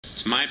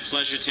It's my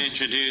pleasure to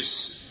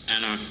introduce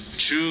and our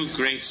true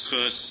great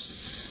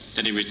schus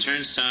that he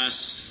returns to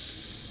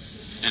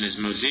us and is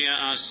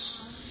modia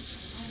us,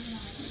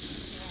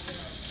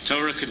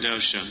 Torah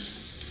Kedosha,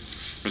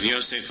 Rav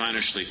Yosef Feiner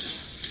Shlita.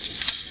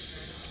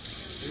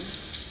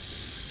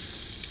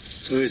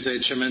 So it's a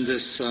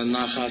tremendous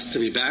nachas to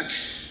be back.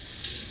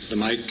 Is the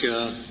mic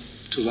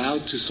too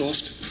loud, too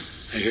soft?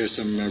 I hear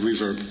some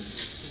reverb.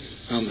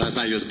 That's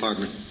not your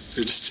department.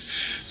 You're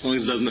just, as long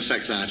as it doesn't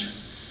affect that.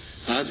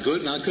 That's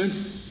good, not good?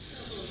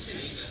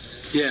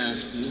 Yeah,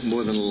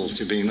 more than a little.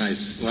 You're being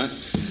nice. What?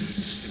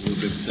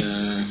 Move it.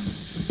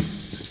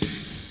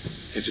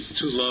 If it's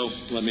too low,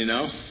 let me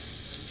know.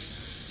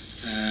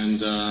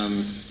 And a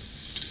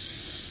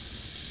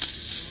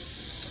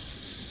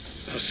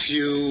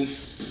few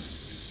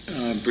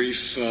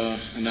brief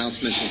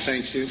announcements and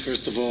thank you.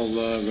 First of all,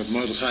 Rav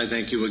Mordechai,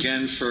 thank you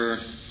again for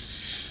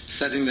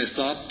setting this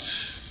up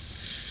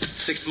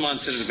 6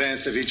 months in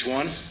advance of each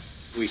one.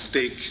 We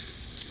speak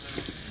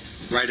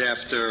right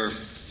after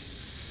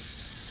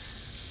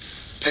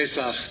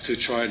Pesach to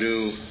try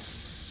to...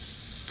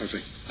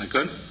 Perfect. That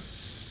good?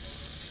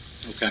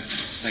 Okay.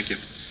 Thank you.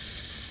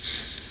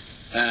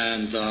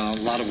 And a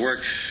lot of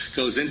work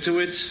goes into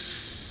it.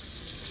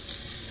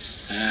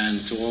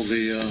 And to all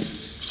the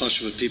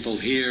Choshevet people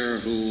here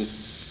who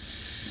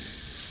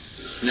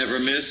never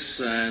miss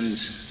and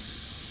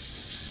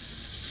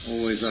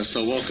always are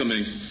so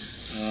welcoming.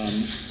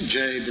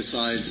 Jay,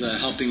 besides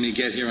helping me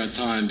get here on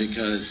time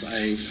because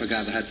I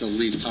forgot I had to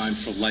leave time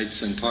for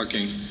lights and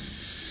parking.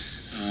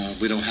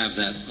 We don't have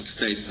that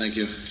upstate, thank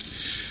you.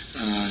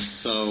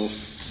 So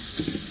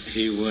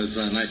he was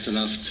nice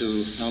enough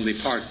to not only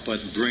park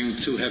but bring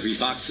 2 heavy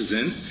boxes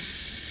in.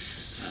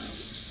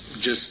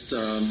 Just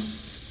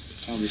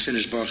finally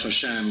finished Baruch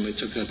Hashem. We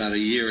took about a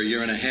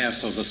year and a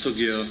half of a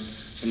sugya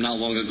from not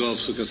long ago of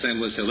Chukasem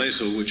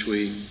L'Selechu, which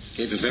we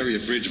gave a very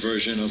abridged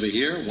version over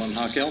here, one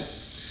Hakhel,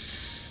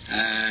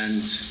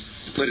 and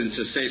put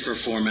into Sefer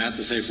format.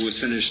 The Sefer was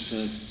finished,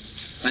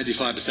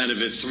 95%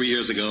 of it 3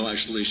 years ago,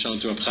 actually shown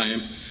to Reb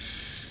Chaim,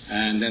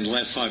 and then the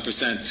last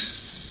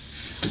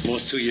 5%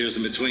 lost 2 years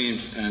in between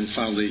and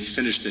finally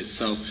finished it.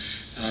 So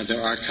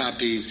there are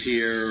copies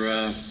here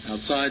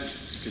outside.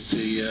 You can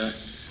see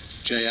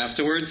Jay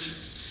afterwards.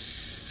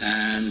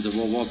 And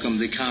we'll welcome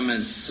the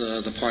comments.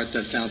 The part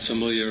that sounds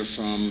familiar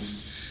from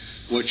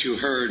what you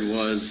heard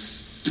was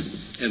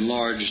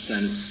enlarged,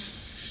 and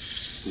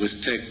it was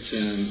picked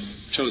and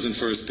chosen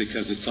first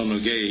because it's so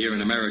nogay here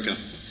in America.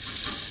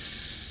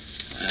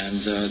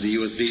 And the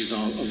USBs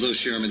of those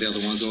shirim and the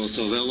other ones are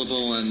also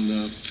available, and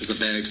there's a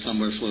bag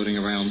somewhere floating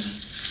around.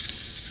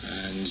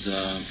 And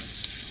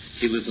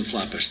he lives in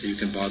Flatbush, so you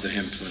can bother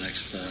him for the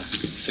next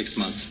 6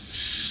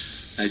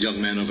 months. That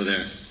young man over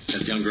there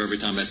gets younger every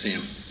time I see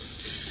him.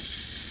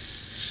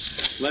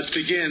 Let's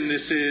begin.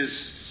 This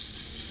is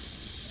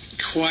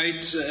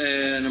quite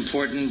an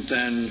important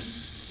and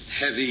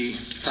heavy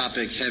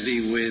topic, heavy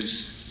with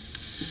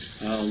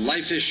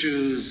life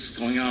issues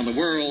going on in the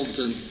world,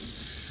 and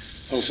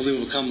hopefully it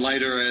will become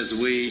lighter as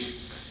we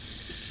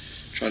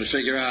try to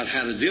figure out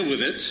how to deal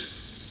with it.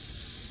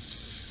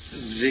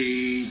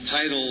 The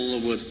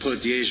title was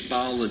put Yesh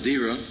Baal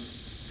Ladira,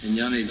 in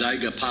Yani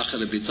Daiga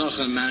Pachad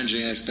B'Tachan,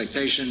 Managing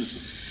Expectations,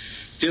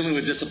 Dealing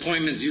with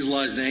Disappointments,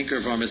 Utilize the Anchor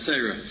of our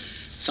Mesora.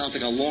 Sounds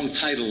like a long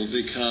title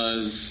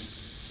because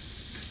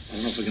I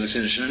don't know if we're going to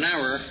finish in an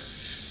hour,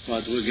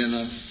 but we're going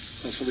to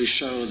hopefully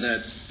show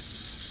that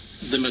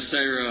the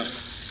Mesora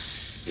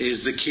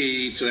is the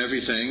key to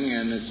everything,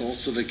 and it's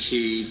also the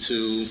key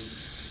to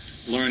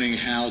learning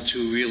how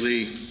to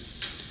really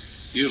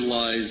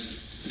utilize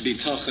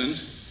bitachon.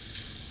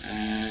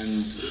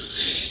 And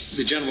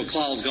the general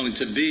klal is going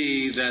to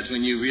be that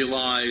when you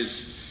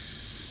realize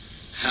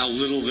how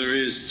little there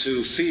is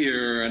to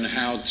fear and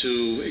how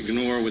to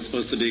ignore what's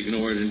supposed to be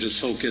ignored and just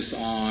focus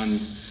on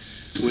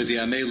where the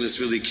amelis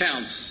really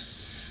counts,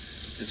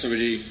 it's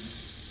already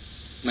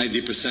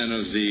 90%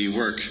 of the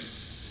work.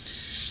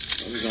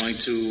 So we're going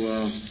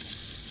to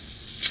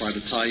try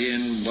to tie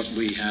in what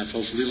we have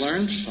hopefully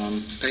learned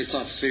from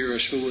Pesach, Sfira,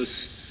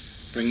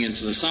 Shavuos, bring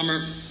into the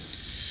summer.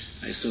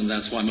 I assume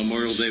that's why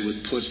Memorial Day was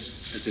put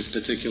at this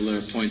particular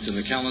point in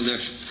the calendar.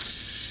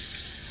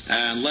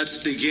 And let's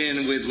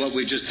begin with what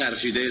we just had a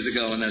few days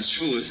ago, and that's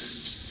Shavuos.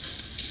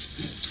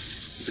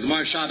 It's a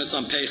Gemara Shabbos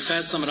on Pei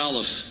Ches Amud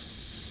Aleph.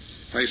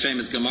 Very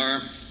famous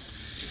Gemara.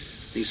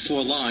 These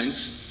 4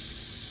 lines,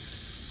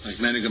 like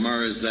many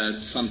Gemaras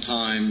that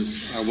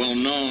sometimes are well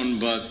known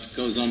but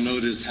goes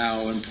unnoticed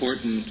how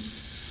important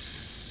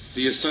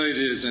the Yesod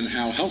is and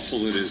how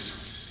helpful it is.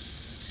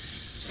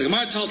 So the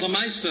Gemara tells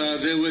Amaisa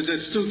there was at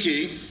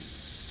Tztuki.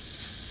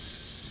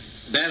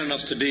 It's bad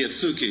enough to be at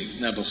Tztuki,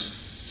 Nebuch.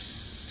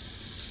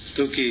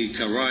 Tztuki,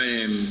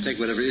 Karayim, take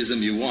whatever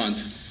ism you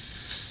want.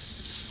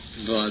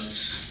 But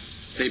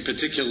they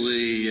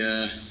particularly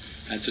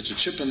had such a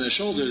chip on their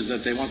shoulders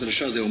that they wanted to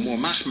show they were more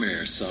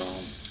machmir. So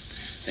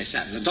they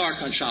sat in the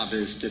dark on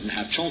Shabbos, didn't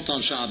have chont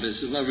on Shabbos.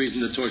 There's no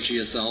reason to torture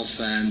yourself,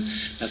 and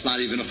that's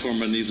not even a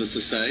chumrah, needless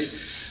to say.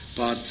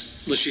 But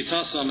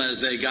l'shitasam, as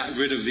they got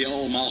rid of the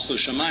old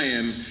Malchus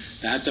Shamayim,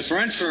 they had to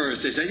ferent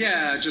first. They said,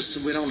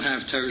 we don't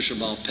have Torah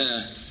Shabbal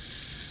Peh,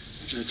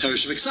 Torah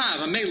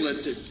Shabbat and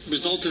Meilet. It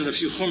resulted in a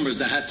few chumras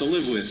they had to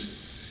live with.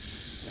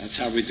 That's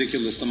how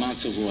ridiculous the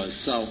matzav was.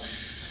 So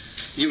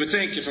you would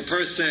think if a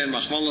person,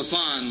 Rahman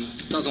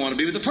Laslan, doesn't want to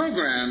be with the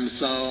program,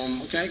 so,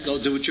 okay, go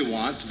do what you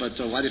want, but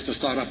why do you have to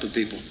start up with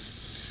people?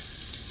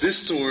 This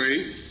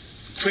story,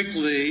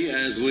 quickly,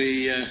 as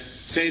we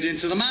fade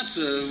into the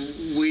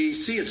matzav, we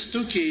see it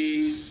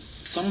Stuki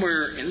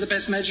somewhere in the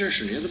Beis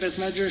Medrash or near the Beis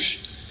Medrash,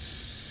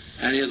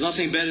 and he has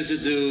nothing better to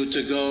do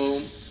to go,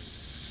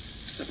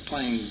 instead of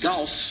playing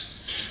golf,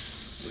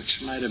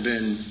 which might have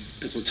been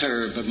Bittul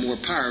Terror, but more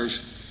parv,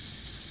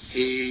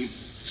 he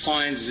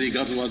finds the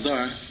Gadol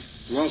Adar,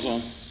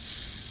 Rava,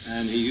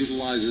 and he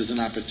utilizes an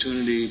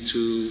opportunity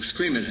to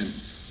scream at him.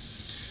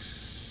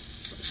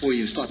 So before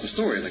you start the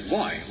story, like,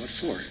 why? What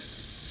for?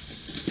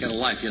 Get a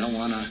life. You don't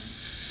want to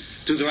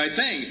do the right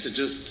things, so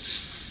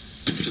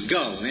just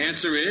go. And the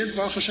answer is,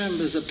 Baruch Hashem,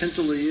 there's a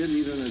pintaliyid,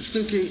 even in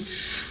Stuki,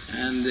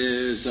 and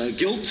there's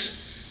guilt,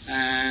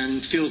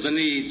 and feels the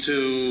need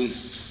to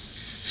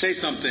say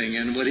something.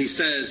 And what he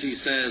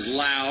says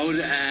loud,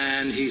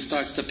 and he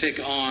starts to pick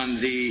on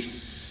the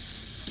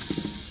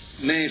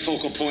main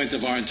focal point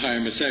of our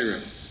entire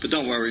Mesora. But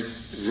don't worry,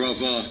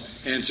 Rava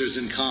answers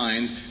in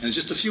kind, and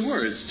just a few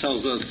words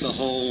tells us the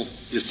whole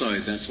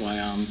Yesod. That's why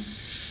I'm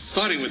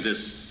starting with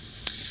this.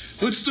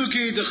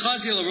 Hutstuki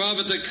dechazil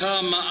Rava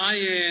deka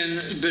ma'ayin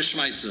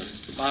b'shmaitza.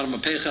 It's the bottom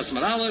of Peichas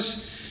Mar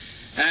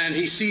Aleph, and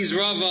he sees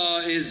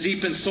Rava is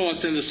deep in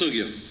thought in the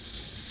sugya.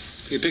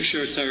 You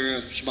picture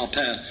Torah Shabbal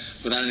Peh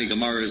without any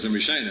Gemaras and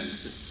Rishonim.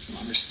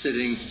 Mamish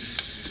sitting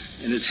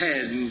in his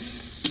head and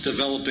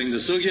developing the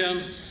sugya.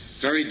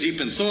 Very deep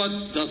in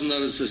thought, doesn't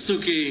notice the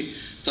Stuki,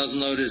 doesn't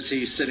notice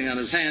he's sitting on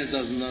his hands,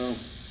 doesn't know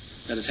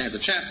that his hands are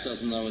chapped,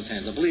 doesn't know his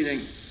hands are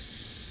bleeding.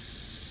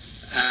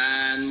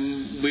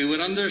 And we would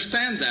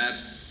understand that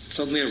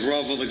suddenly of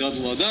Rava the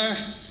Gadol Adar,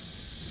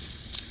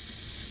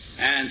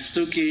 and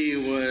Stuki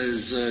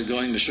was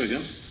going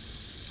Meshuggah.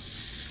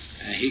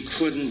 He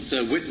couldn't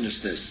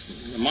witness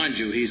this. Mind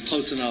you, he's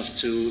close enough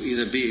to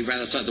either be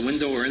right outside the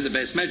window or in the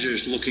Beis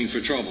Medrash looking for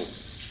trouble.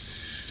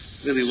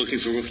 Really looking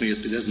for Ruchnius,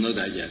 but he doesn't know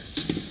that yet.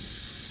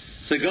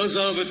 So he goes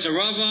over to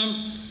Rava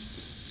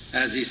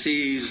as he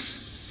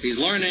sees he's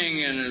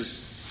learning and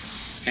his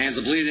hands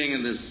are bleeding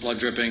and there's blood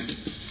dripping.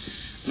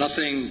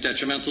 Nothing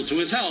detrimental to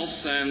his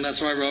health, and that's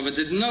why Rava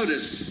didn't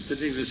notice,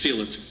 didn't even feel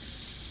it.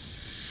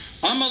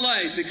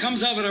 Amalai, so he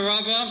comes over to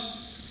Rava,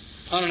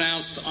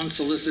 unannounced,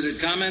 unsolicited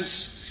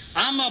comments.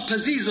 Amma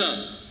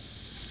Paziza.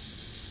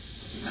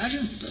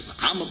 Imagine,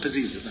 Amma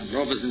Paziza. Now,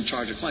 Rava's in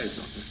charge of Klai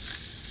Yisrael.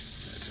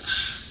 Says,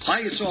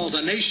 Klai Yisrael is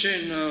a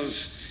nation of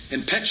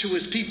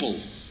impetuous people.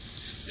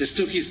 This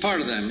Stuki's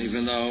part of them,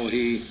 even though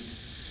he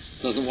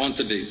doesn't want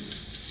to be.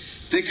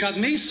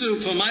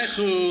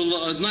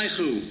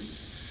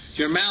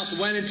 Your mouth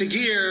went into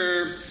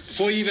gear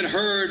before you even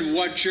heard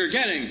what you're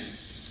getting,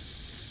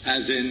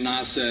 as in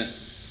Nasa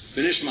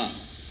V'nishma.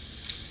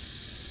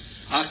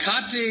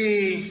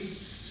 Akati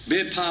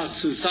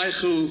b'partsu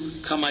saichu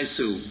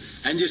kamaisu,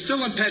 and you're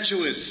still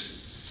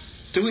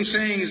impetuous, doing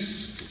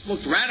things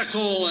look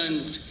radical,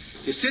 and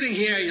you're sitting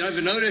here, you don't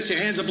even notice your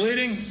hands are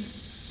bleeding.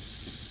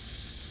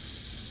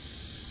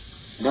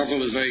 Rava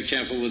was very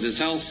careful with his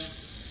health.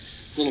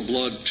 Little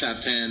blood,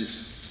 chapped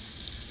hands,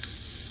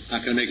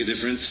 not going to make a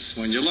difference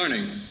when you're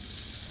learning.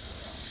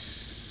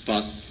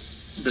 But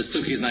the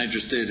Stuki is not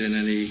interested in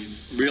any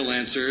real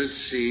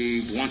answers.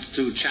 He wants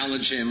to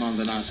challenge him on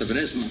the Nasa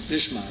V'nishma. The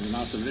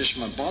Nasa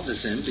V'nishma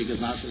bothers him because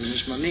Nasa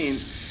V'nishma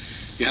means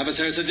you have a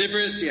Teres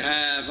HaDibris, you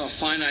have a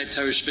finite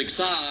Teres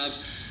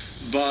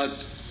Shebiksav,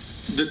 but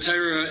the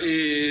Torah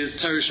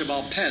is Teres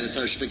Shabbal Peh. The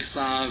Teres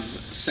Shebiksav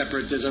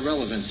separate is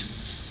irrelevant.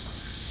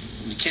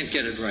 You can't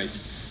get it right.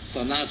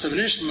 So Nasa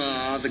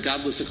V'nishma, the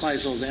godless of Klai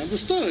Yisrael, they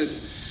understood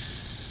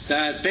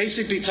that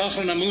basic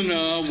bitachon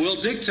amuna will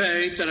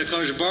dictate that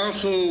HaKadosh Baruch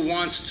Hu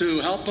wants to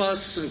help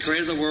us and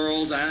create the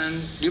world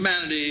and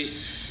humanity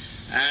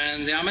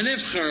and the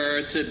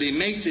Amanivcher to be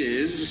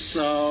mative,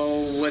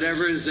 so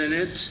whatever is in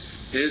it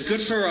is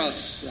good for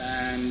us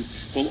and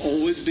will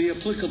always be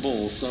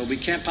applicable. So we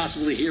can't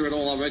possibly hear it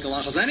all on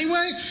Regalachas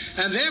anyway,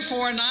 and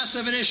therefore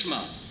Nasa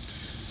V'nishma.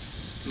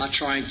 I'm not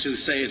trying to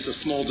say it's a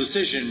small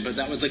decision, but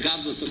that was the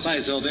godless of Klai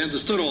Yisrael. They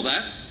understood all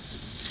that.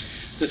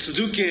 The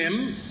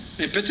Tzedukim,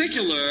 in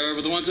particular,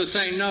 were the ones that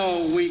say,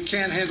 no, we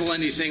can't handle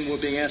anything. We're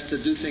being asked to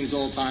do things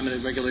all the time, and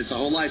it regulates our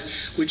whole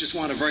life. We just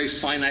want a very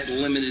finite,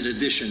 limited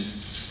edition,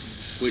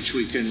 which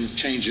we can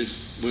change it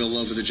will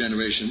over the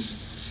generations.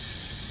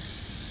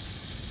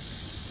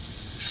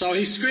 So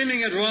he's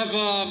screaming at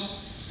Rava,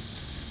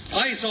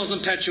 Klai Yisrael's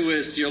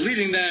impetuous, you're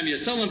leading them, you're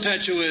still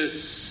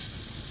impetuous.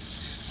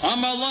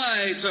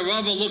 Amalai, so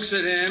Rava looks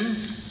at him,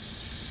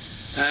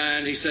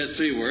 and he says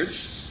 3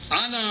 words.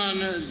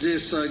 Anan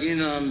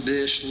disaginam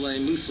bishlei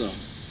Musa.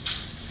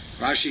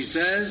 Rashi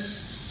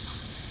says,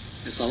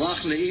 "Es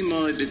alach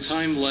ne'imoi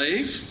b'time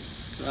leiv,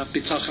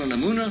 bitachon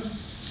amuna,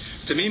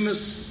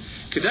 tamimus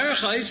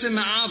K'derech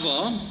ha'isem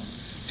ma'ava.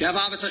 If you have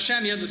Avos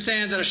Hashem, you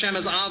understand that Hashem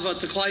is Ava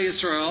to Klai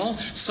Yisrael.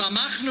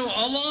 Samachnu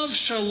olav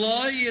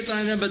shaloi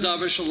yitayna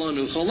b'davar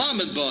shalonu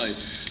cholamid boy.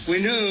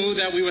 We knew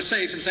that we were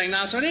safe in saying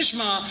Nasar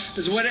Nishma,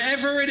 because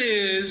whatever it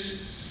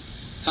is,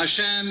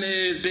 Hashem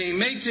is being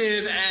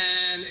meitiv,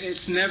 and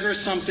it's never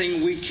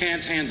something we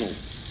can't handle.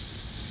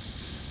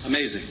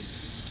 Amazing.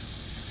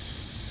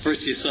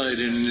 First you saw it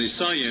in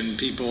Nisayan,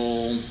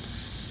 people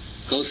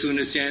go through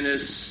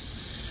Nisyanis,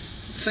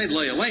 say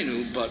Lo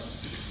Yaleinu, but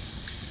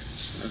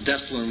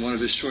Dessler, in one of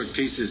his short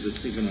pieces,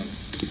 it's even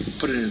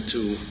put it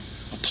into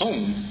a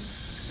poem,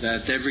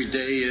 that every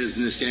day is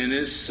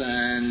Nisyanis,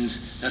 and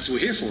that's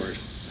what we're here for. It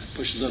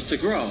pushes us to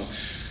grow.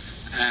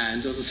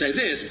 And doesn't say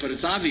this, but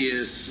it's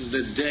obvious,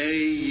 the day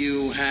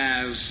you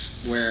have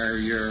where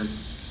you're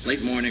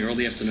late morning,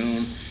 early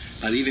afternoon,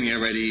 leaving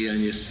already, and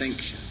you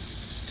think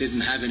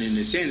didn't have any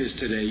Nisyanis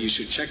today, you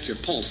should check your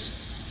pulse,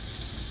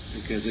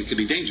 because it could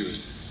be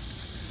dangerous.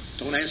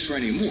 Don't ask for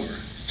any more.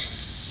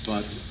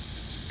 But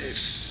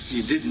if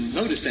you didn't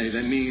notice any,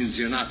 that means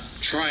you're not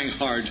trying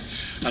hard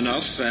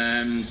enough,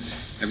 and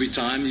every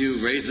time you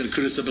raise the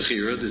Nekudas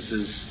HaBechira, this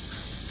is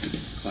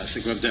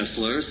classic Rav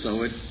Dessler,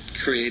 so it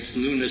creates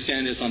new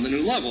Nisyanis on the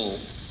new level.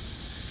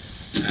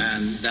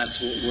 And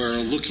that's what we're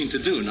looking to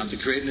do, not to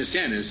create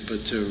Nisyanis,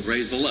 but to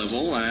raise the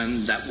level,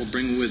 and that will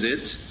bring with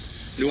it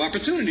new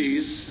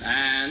opportunities,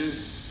 and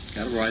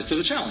got to rise to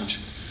the challenge.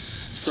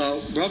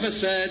 So Rava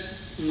said,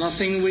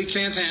 nothing we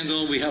can't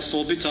handle, we have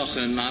full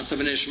bitachon. Na'aseh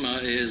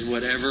v'nishma is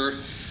whatever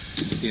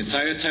the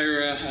entire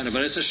Torah and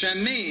Avodas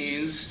Hashem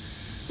means,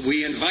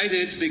 we invite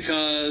it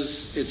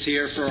because it's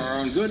here for our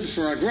own good,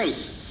 for our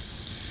growth.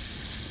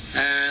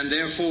 And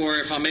therefore,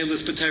 if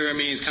Amelus B'Torah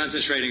means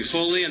concentrating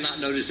fully and not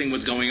noticing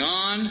what's going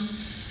on,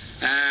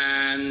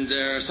 and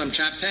there are some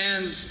chapped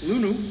hands,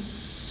 Lunu,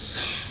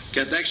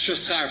 get the extra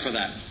schar for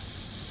that.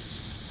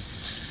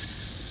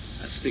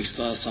 That speaks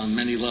to us on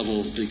many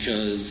levels,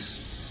 because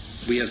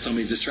we have so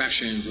many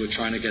distractions, we're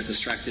trying to get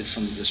distracted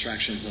from the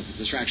distractions of the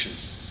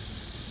distractions.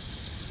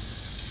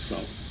 So,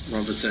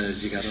 Rava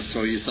says, you got to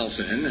throw yourself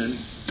in, and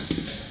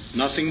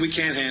nothing we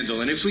can't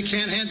handle. And if we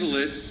can't handle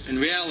it, in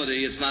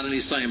reality, it's not an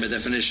Nisayan by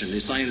definition.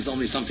 Nisayan is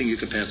only something you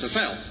can pass or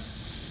fail.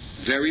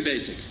 Very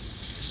basic.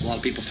 So a lot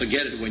of people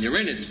forget it when you're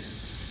in it.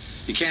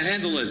 You can't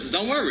handle it.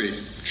 Don't worry.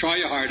 Try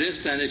your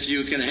hardest, and if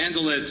you can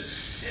handle it,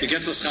 you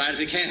get the schar. If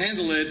you can't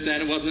handle it,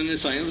 then it wasn't an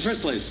Nisayan in the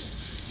first place.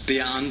 It's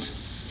beyond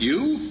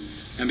you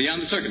and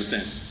beyond the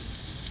circumstance.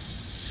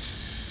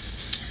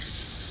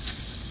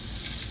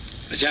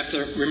 But you have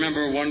to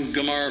remember one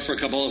Gemara for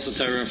Kabbalah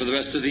Satara, and for the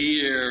rest of the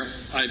year,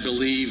 I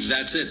believe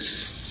that's it.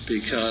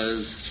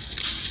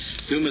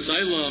 Because Dumas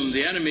Eilam,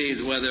 the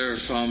enemies, whether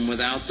from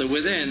without or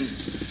within,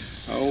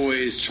 are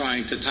always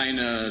trying to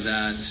taina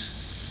that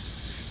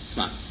it's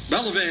not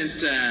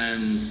relevant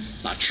and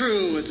not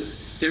true.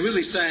 They're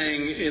really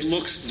saying it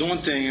looks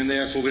daunting, and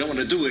therefore we don't want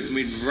to do it, and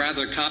we'd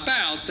rather cop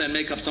out than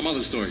make up some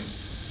other story.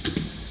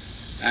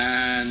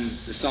 And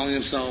they're selling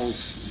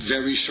themselves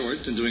very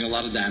short and doing a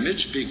lot of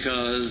damage,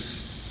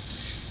 because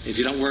if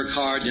you don't work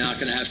hard, you're not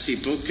going to have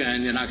sipuk,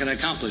 and you're not going to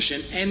accomplish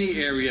in any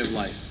area of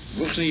life.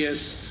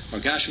 Ruchnius or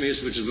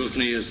Gashmius, which is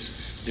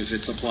Ruchnius, if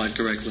it's applied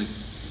correctly.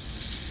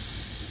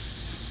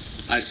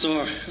 I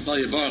saw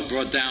Abel Baruch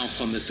brought down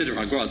from the Siddur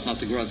HaGra, it's not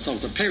the Gra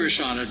itself, it's a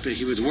parish on it, but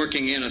he was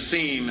working in a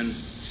theme, and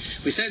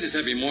we say this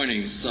every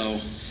morning, so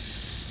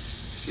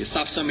if you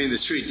stop somebody in the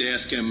street, they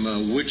ask him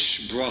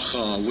which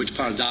bracha, which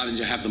part of davening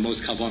you have the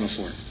most kavanah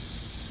for.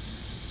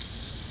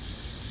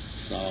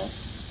 So,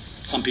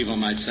 some people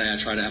might say, I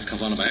try to have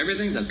kavanah by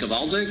everything, that's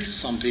gavaldik.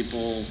 Some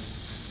people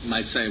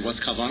might say, what's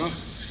kavanah?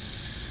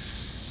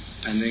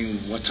 Depending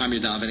what time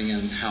you're davening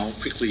and how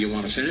quickly you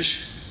want to finish.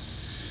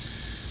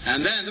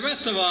 And then the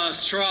rest of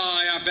us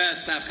try our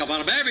best to have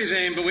kavanah by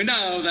everything, but we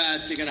know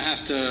that you're going to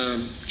have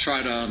to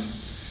try to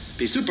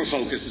be super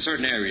focused in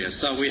certain areas.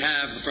 So we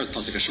have the first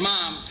pasuk of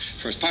Shema,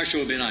 first parsha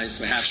would be nice.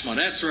 We have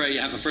Shemona Esrei, you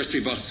have the first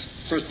three brachas.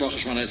 First bracha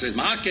Shemona Esrei is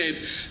Hakhel,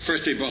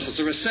 first three brachas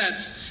are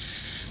Reset.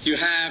 You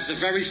have the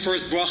very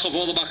first bracha of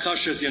all the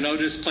bakashas. You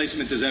notice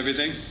placement is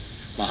everything.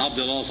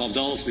 Mahavdil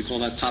Avdalos, we call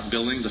that top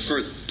billing. The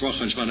first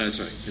bracha in Shemona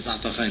Esrei is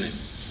Atachene.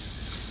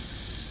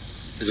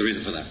 There's a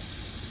reason for that.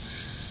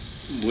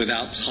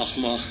 Without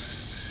chachma,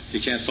 you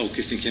can't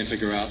focus, you can't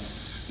figure out.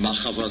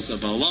 Machavasa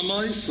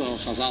ba'olamai. So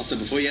Chazal said,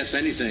 before you ask for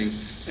anything,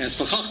 ask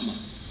for chachma.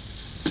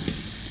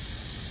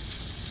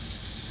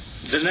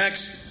 The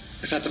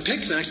next, if I have to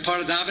pick, the next part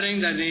of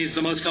davening that needs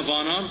the most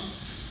kavanah,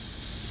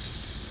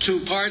 two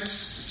parts,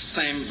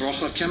 same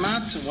bracha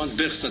kemat. One's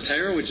birchas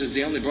hatera, which is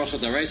the only bracha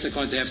d'oraisa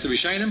according to half the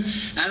Rishonim,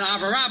 and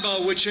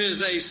avarabba, which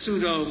is a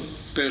pseudo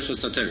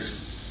birchas hatera.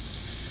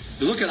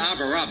 You look at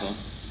avarabba,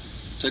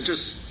 so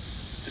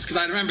it's because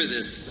I remember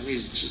this. That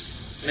means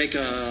just make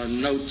a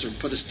note or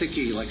put a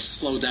sticky, like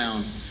slow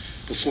down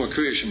before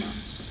Kriya Shema.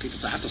 So people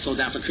say, I have to slow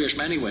down for Kriya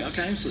Shema anyway.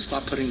 Okay, so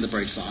start putting the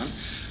brakes on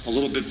a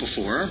little bit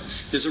before.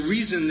 There's a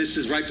reason this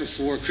is right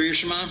before Kriya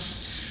Shema.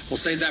 We'll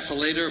save that for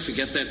later if we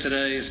get there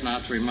today. If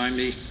not, remind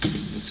me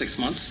in 6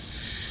 months.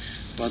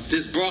 But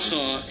this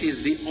bracha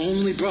is the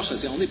only bracha,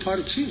 it's the only part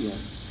of tefillah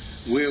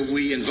where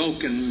we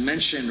invoke and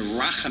mention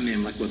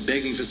rachamim, like we're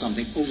begging for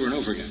something over and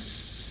over again.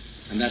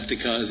 And that's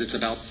because it's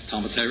about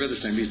Talmud Torah, the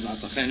same reason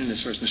Atachen in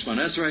his first Nishman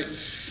Esrei,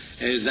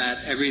 is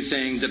that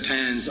everything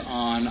depends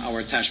on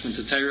our attachment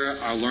to Torah,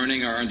 our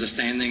learning, our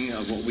understanding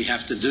of what we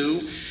have to do,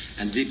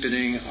 and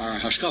deepening our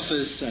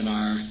hashkafas and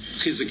our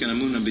chizik and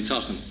amun and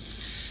bitachon.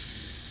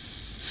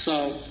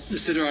 So the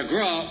Siddur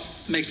Agra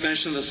makes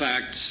mention of the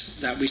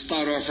fact that we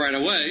start off right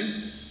away.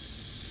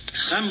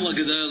 It's a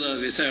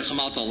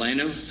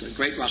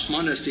great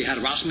rachmanis. He had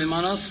rachmim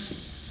on us.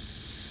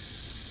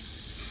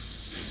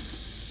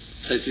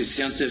 Taisis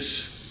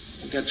Yantif,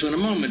 we'll get to in a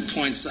moment,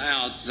 points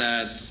out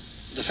that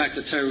the fact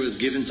that Torah was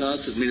given to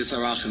us is midas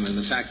harachim, and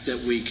the fact that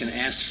we can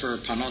ask for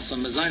panos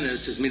and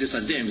mezainis is midas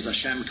adim. As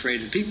Hashem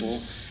created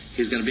people,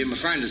 He's going to be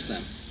mefreinus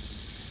them.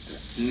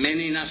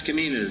 Many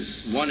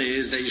nafkaminas. One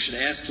is that you should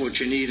ask for what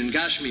you need in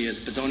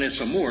Gashmias, but don't ask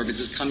for more, because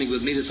it's coming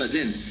with midas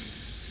adin.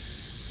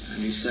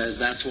 And he says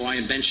that's why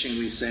in benching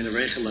we say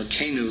Nerechel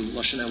Kenu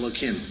Lashon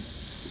Elokim.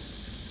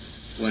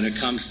 When it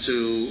comes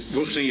to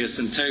Ruchnius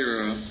and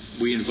Torah,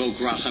 we invoke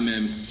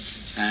Rachamim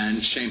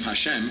and Shem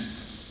Hashem.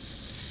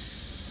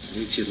 I'll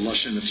read to you the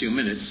Lashon in a few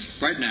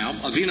minutes. Right now,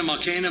 Avinu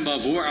Malkeinu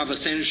Bavur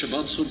Avasenu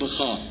Shabbatchu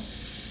B'cha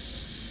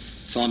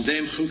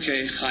Tzalmdeim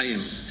Chukei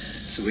Chayim.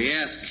 So we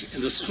ask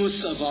in the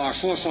schus of our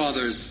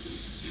forefathers,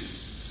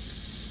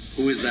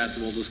 who is that?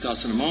 We'll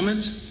discuss in a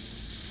moment.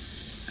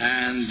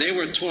 And they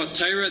were taught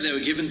Torah, they were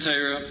given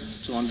Torah.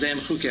 Tzalmdeim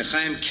Chukei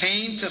Chayim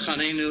came to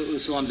Chanenu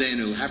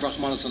U'Tzalmdeinu. Have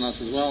Rachmanos on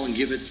us as well, and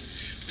give it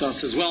to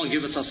us as well, and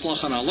give us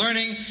haslach on our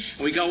learning.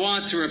 And we go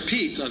on to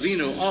repeat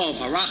Avinu of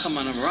Haracham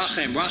and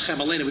Harachem, Rachem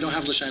Aleinu. We don't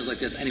have Lashanas like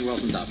this anywhere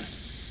else in Davening.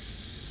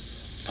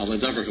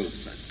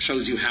 That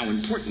shows you how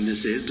important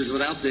this is, because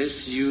without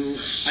this,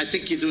 I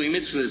think you're doing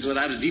mitzvahs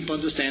without a deep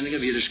understanding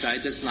of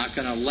Yiddishkeit. It's not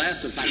going to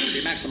last, it's not going to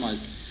be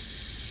maximized.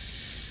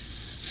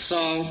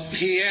 So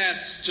he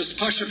asks, just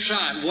Pashup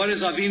Shot, what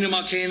is Avinu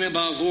Malkeinu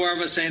Ba'avur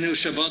Avasenu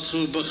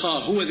Shabbatchu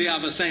B'cha? Who are the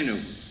Avasenu?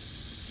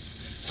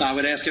 So I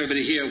would ask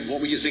everybody here, what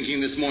were you thinking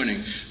this morning?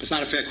 But it's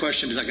not a fair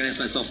question, because I can ask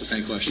myself the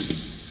same question.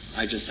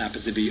 I just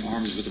happen to be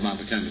armed with the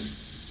Mabakamis.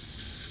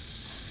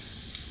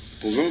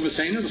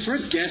 The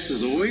first guess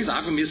is always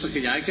Avram Yitzchak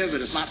and Yaakov,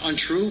 and it's not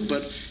untrue,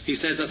 but he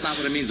says that's not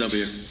what it means over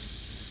here,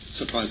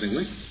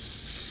 surprisingly.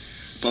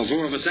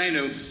 Bavur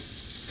Avasenu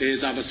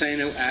is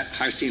Avasenu at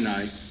Har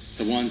Sinai,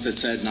 the ones that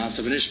said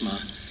Na'aseh v'nishma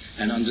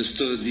and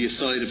understood the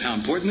aside of how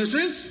important this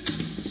is.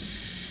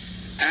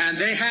 And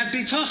they had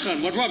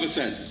bitachon, what Rabbi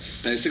said.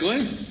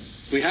 Basically,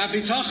 we have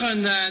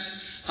bitachon that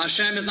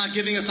Hashem is not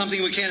giving us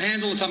something we can't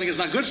handle, something that's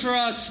not good for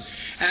us.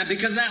 And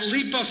because of that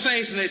leap of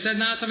faith, and they said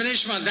Na'aseh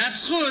v'nishma,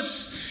 that's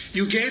chus,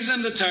 you gave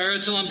them the Torah,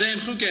 Tzalmdeim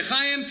Chukei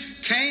Chayim,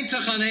 Kain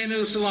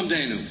Tachanenu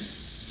Tzalmdeinu.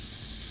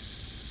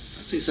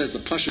 That's what he says, the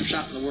Pashup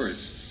Shot in the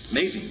words.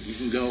 Amazing. You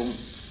can go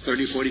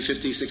 30, 40,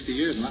 50, 60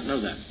 years and not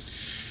know that.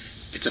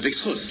 It's a big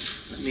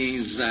schus. That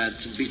means that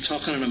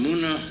bitachon and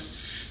amunah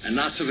and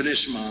Na'aseh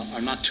v'nishma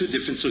are not two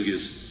different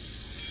sugyas.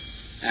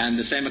 And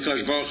the same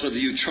HaKadosh Baruch Hu that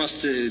you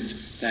trusted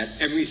that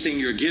everything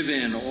you're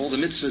given, all the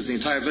mitzvahs, the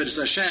entire Avodas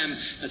Hashem,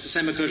 that's the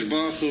same HaKadosh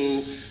Baruch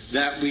Hu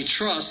that we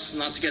trust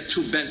not to get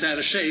too bent out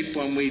of shape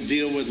when we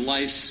deal with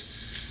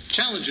life's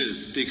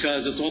challenges,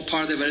 because it's all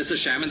part of the Avodas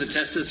Hashem, and the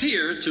test is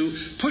here to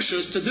push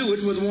us to do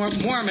it with more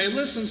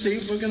meilus and see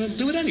if we're going to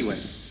do it anyway.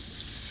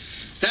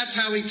 That's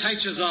how he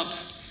teaches up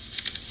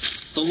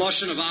the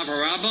Lashon of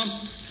Avarabba.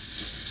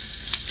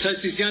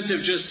 Taisis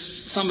Yantiv,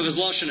 just some of his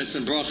Lashon, it's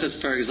in Brachas,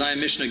 Perek Zayin,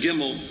 Mishnah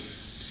Gimel.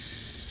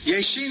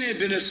 Yeshine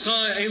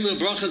b'nischa elu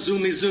brachas zu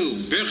mizu.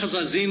 Birchas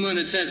hazimun,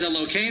 it says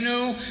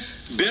Elokeinu.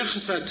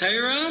 Birchas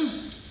haTorah,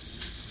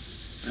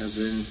 as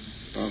in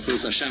Baruch Hu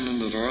Hashem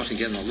u'mevarach and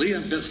get an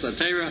aliyah. Birchas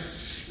haTorah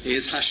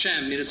is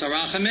Hashem midas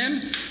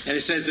harachamim, and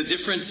it says the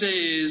difference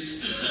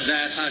is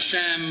that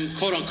Hashem,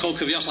 quote unquote,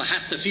 kaviyachla,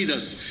 has to feed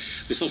us.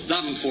 We're supposed to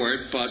daven for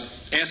it, but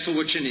ask for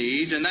what you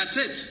need, and that's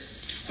it.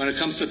 When it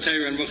comes to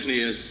Torah and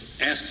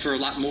Ruchnius, ask for a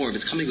lot more. But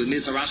it's coming with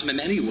midas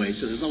harachamim anyway,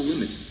 so there's no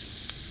limit.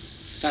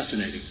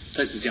 Fascinating.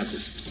 Taisis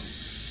Yantiv.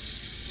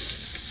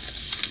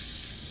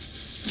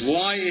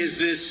 Why is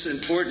this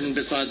important,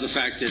 besides the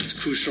fact it's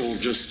crucial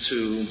just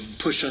to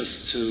push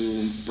us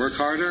to work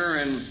harder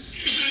and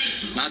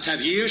not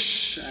have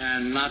yish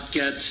and not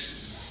get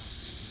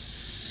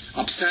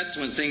upset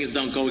when things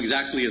don't go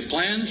exactly as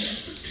planned?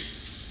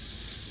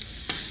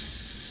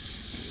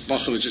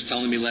 Bacha was just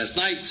telling me last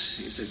night,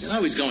 he says,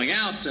 he's going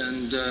out,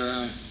 and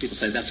people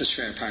say that's a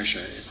shver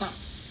parsha. It's not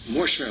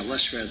more shver,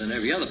 less shver than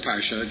every other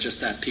parsha, just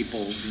that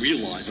people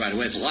realize right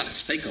away, there's a lot at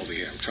stake over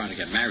here. I'm trying to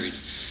get married.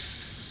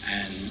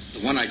 And the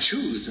one I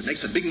choose, it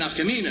makes a big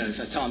nafkamina.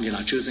 So I tell him, you're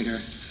not choosing her.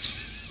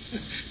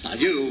 It's not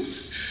you.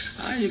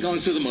 You're going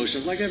through the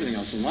motions like everything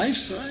else in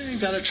life. You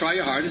got to try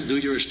your hardest, do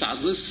your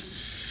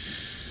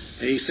ishtadlus.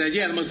 He said,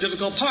 the most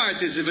difficult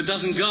part is if it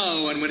doesn't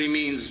go, and what he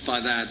means by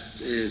that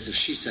is if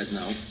she said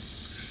no,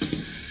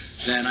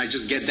 then I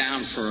just get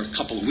down for a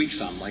couple of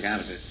weeks, I'm like out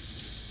of it.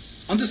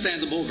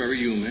 Understandable, very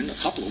human. A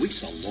couple of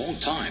weeks is a long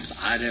time. So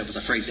I was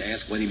afraid to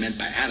ask what he meant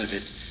by out of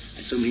it.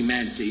 I assume he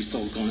meant he's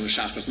still going to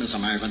Shachris Mincha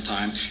Ma'ariv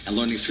time and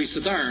learning 3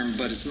 Sederim,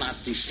 but it's not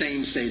the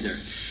same Seder.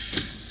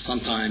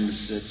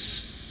 Sometimes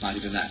it's not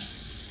even that,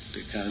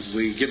 because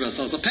we give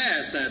ourselves a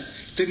pass that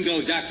didn't go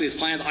exactly as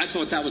planned. I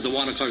thought that was the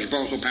one Hakadosh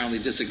Baruch Hu apparently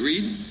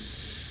disagreed,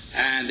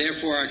 and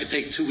therefore I could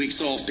take 2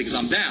 weeks off because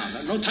I'm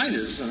down. No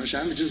tightness, I'm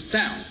just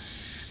down.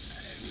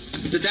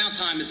 The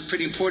downtime is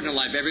pretty important in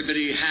life.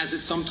 Everybody has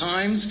it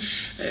sometimes.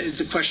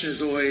 The question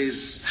is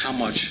always how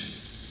much,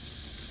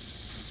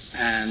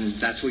 and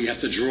that's where you have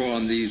to draw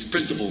on these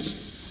principles.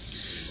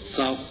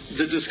 So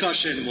the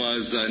discussion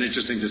was an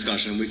interesting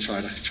discussion. We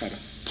try to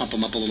pump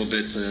them up a little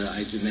bit.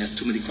 I didn't ask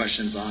too many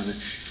questions on,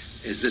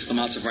 is this the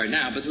matzav right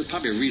now? But there was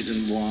probably a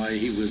reason why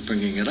he was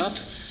bringing it up.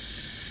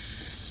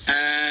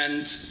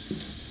 And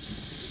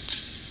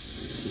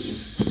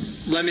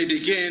let me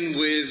begin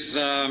with,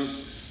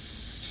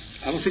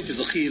 I don't think there's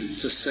a chiv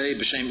to say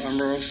b'shem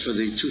amro for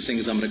the 2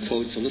 things I'm going to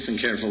quote, so listen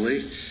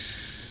carefully.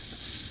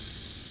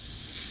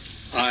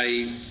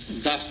 I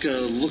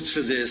dafka looked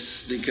for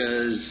this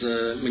because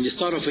when you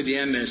start off with the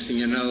emes and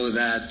you know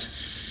that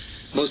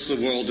most of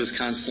the world is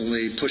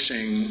constantly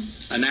pushing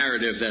a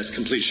narrative that's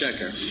complete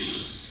sheker.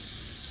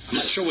 I'm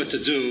not sure what to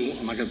do.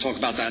 I'm not going to talk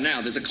about that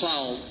now. There's a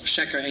klal,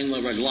 sheker ein lo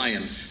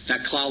raglayim.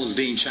 That klal is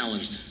being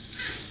challenged.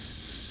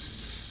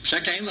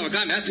 Sheker ein lo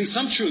raglayim. There has to be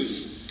some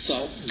truth.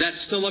 So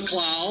that's still a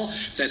klal.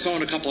 They throw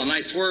in a couple of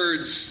nice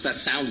words that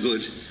sound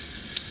good.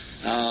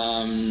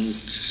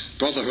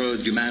 Brotherhood,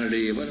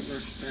 humanity, whatever.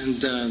 And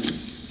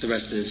the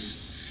rest is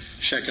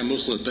sheker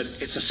muchlut, but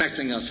it's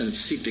affecting us and it's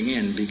seeping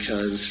in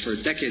because for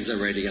decades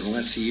already, in the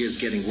last few years,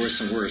 getting worse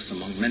and worse.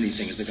 Among many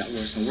things that got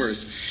worse and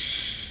worse.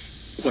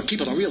 What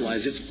people don't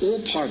realize, it's all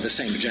part of the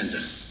same agenda.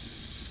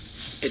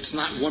 It's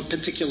not one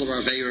particular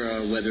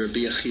aveira, whether it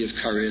be a chiyav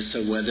karis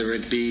or whether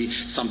it be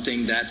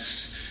something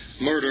that's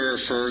murder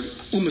for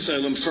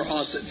umasalim for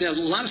us. There are a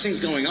lot of things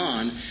going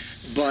on,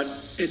 but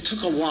it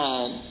took a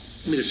while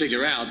for me to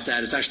figure out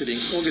that it's actually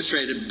being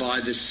orchestrated by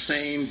the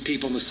same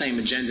people and the same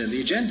agenda. And the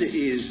agenda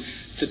is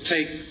to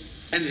take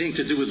anything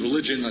to do with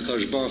religion,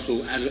 Hakadosh Baruch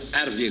Hu,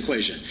 out of the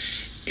equation.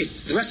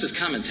 The rest is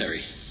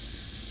commentary.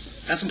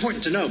 That's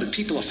important to know, but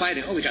people are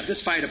fighting. Oh, we got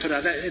this fire to put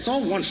out. That. It's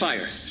all one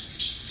fire.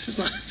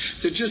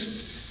 They're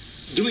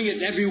just doing it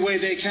in every way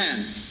they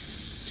can.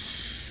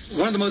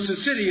 One of the most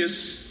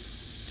insidious,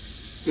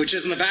 which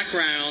is in the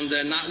background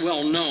and not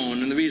well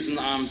known, and the reason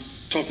I'm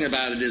talking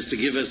about it is to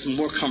give us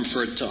more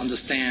comfort to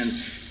understand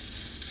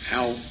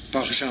how,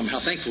 Baruch Hashem, how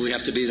thankful we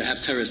have to be to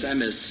have Teres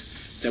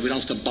Emes, that we don't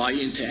have to buy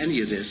into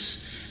any of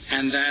this,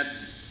 and that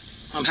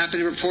I'm happy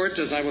to report,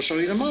 as I will show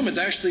you in a moment,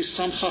 actually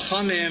some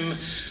Chachamim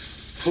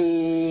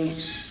who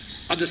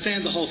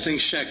understand the whole thing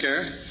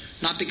sheker,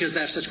 not because they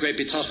have such great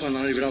bitachon, I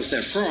don't even know if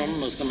they're from,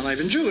 most of them are not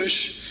even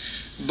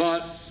Jewish,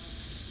 but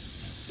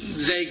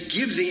they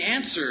give the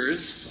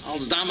answers. Al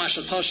Zdama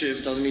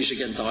Shatoshiv doesn't mean you should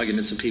get into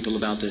arguments with people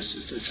about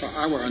this. It's for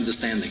our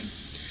understanding.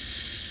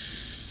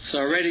 So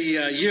already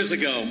years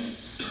ago,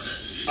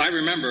 I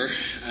remember,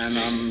 and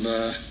I'm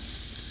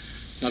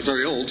not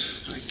very old,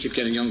 I keep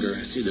getting younger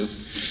as you do.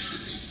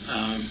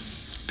 I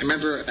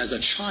remember as a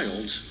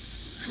child,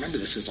 I remember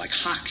this is like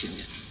Hakhel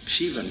in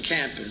Shiva and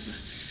camp.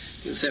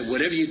 He said,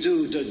 whatever you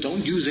do,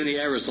 don't use any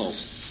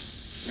aerosols.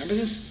 Remember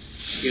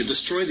this? You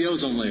destroy the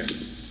ozone layer.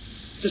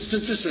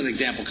 Just an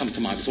example comes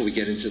to mind before we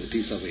get into the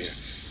piece over here.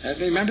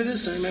 Remember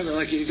this? Remember,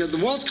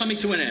 the world's coming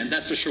to an end,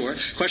 that's for sure.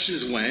 Question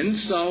is when.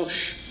 So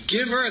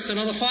give Earth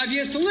another 5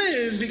 years to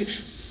live.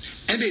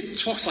 Anybody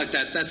talks like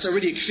that, that's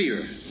already a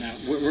kfir. Now,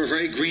 we're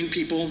very green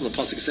people. The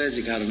pasuk says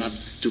you got to not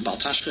do bal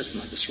tashchis,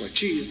 not destroy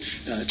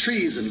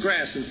trees and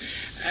grass,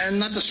 and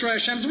not destroy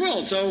Hashem's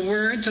world. So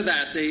we're into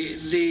that.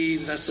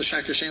 That's the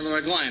shaker shein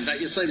l'raglayim.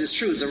 That you say is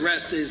true. The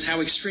rest is how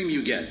extreme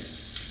you get.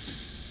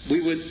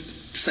 We would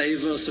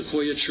save a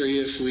sequoia tree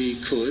if we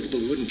could, but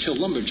we wouldn't kill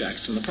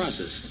lumberjacks in the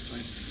process.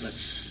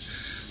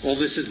 Right? All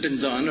this has been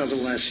done over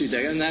the last few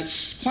days, and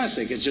that's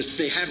classic. It's just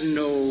they have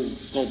no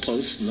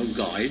goalposts, no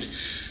guide.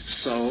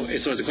 So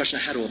it's always a question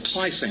of how to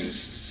apply things.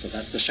 So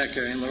that's the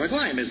sheker and the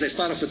raglayim. Is they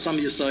start off with some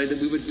yesod that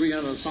we would agree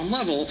on some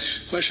level.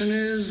 Question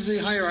is the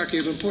hierarchy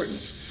of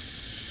importance.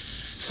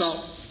 So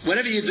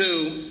whatever you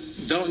do,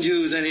 don't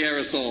use any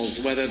aerosols,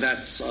 whether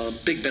that's a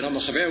big bet on the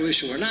chaver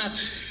issue or not.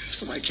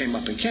 Somebody came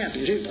up in camp.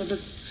 But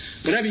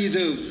whatever you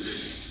do,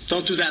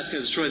 don't do that. It's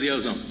going to destroy the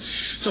ozone.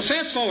 So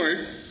fast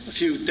forward a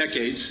few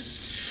decades.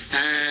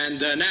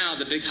 And now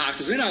the big hawk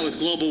is, we know it's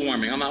global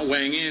warming. I'm not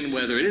weighing in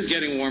whether it is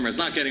getting warmer, it's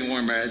not getting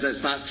warmer.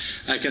 That's not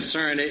a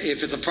concern.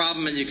 If it's a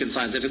problem and you can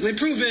scientifically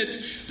prove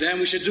it, then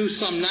we should do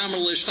some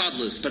nominal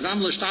ishtadlis. But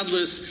nominal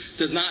ishtadlis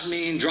does not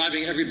mean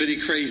driving everybody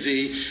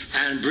crazy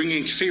and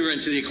bringing kfira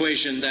into the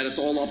equation that it's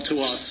all up to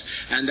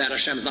us and that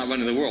Hashem's not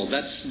running the world.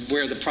 That's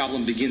where the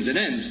problem begins and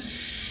ends.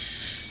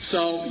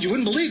 So you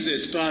wouldn't believe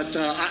this, but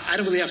I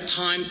don't really have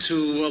time to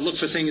look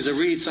for things to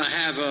read. So I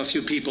have a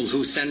few people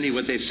who send me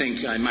what they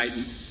think I might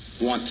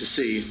want to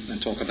see and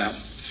talk about.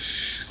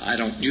 I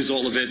don't use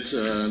all of it.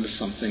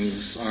 Some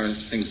things are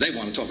things they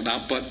want to talk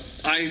about, but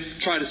I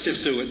try to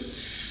sift through it.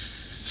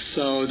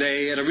 So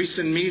they had a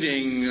recent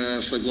meeting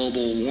for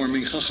global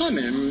warming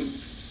Chachamim.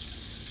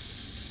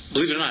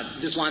 Believe it or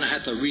not, this line I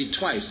had to read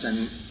twice,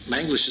 and my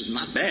English is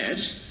not bad.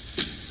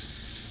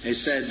 They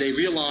said they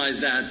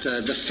realized that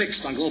the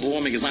fix on global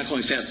warming is not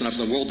going fast enough.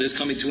 The world is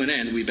coming to an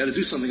end. We better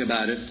do something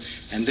about it.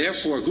 And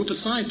therefore, a group of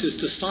scientists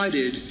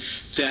decided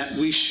that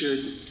we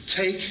should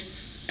take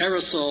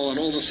aerosol and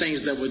all the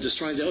things that were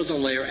destroying the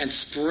ozone layer and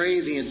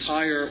spray the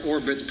entire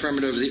orbit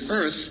perimeter of the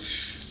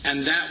Earth,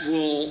 and that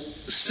will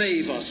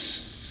save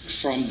us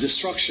from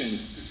destruction.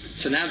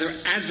 So now they're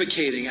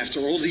advocating,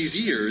 after all these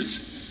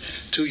years,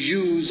 to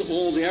use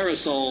all the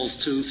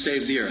aerosols to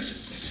save the Earth.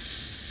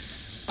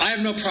 I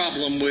have no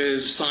problem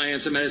with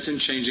science and medicine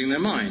changing their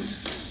mind.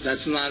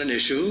 That's not an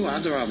issue.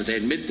 They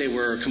admit they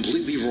were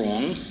completely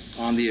wrong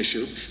on the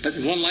issue. But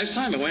in one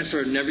lifetime, it went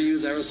for never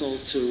use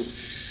aerosols to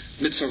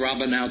mitzvah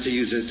rabbah now to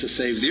use it to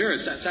save the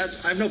Earth.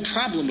 I have no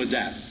problem with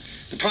that.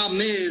 The problem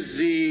is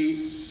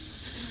the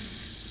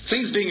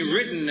things being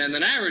written, and the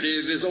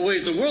narrative is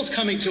always the world's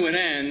coming to an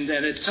end,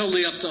 and it's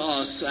totally up to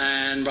us,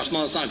 and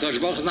Rahman Kodesh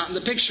Baruch is not in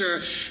the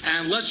picture,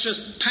 and let's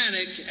just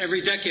panic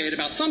every decade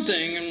about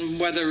something, and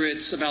whether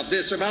it's about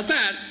this or about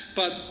that,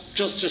 but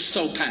just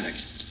so panic.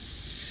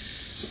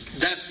 So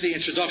that's the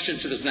introduction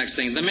to this next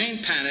thing. The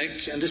main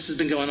panic, and this has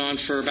been going on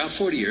for about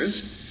 40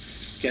 years,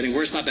 getting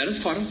worse, not better, it's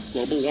part of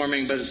global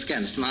warming, but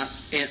it's not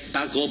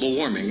about global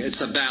warming.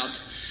 It's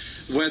about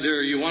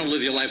whether you want to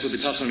live your life with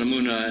bitachon and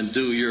emunah and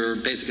do your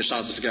basic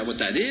ashtas to figure out what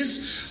that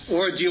is,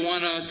 or do you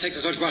want to take a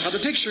Kodesh Baruch Hu the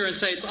picture and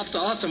say it's up to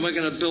us and we're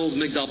going to build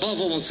Migdal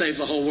Bavel and save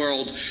the whole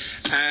world,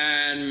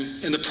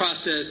 and in the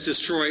process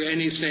destroy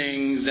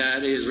anything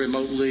that is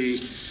remotely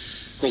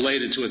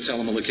related to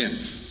Tzelem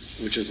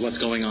Elokim, which is what's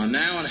going on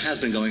now and has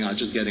been going on,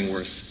 just getting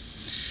worse.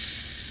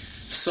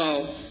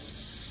 So,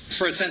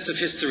 for a sense of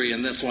history,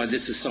 and that's why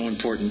this is so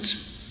important,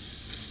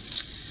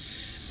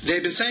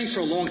 they've been saying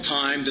for a long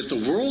time that the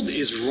world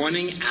is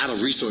running out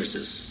of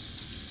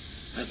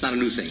resources. That's not a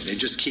new thing. They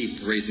just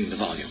keep raising the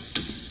volume.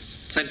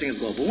 Same thing as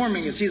global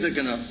warming. It's either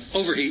going to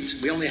overheat.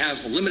 We only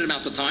have a limited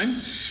amount of time.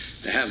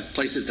 They have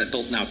places that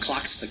built now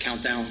clocks that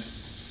count down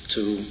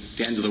to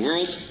the end of the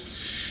world.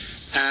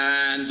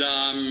 And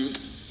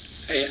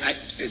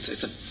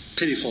it's a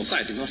pitiful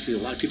sight, because there must be a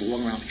lot of people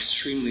walking around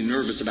extremely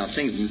nervous about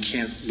things and you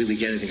can't really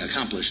get anything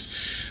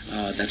accomplished.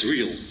 That's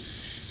real.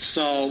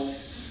 So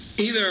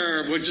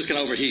either we're just going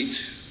to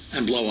overheat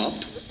and blow up,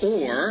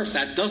 or if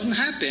that doesn't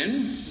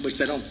happen,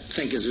 which I don't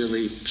think is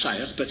really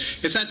shayach, but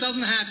if that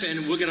doesn't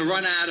happen, we're going to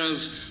run out of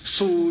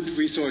food,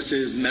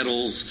 resources,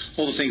 metals,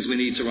 all the things we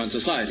need to run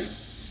society.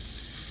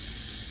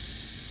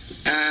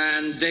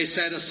 And they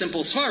said a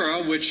simple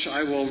svara, which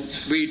I will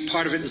read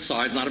part of it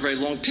inside, it's not a very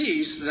long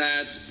piece,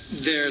 that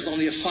there's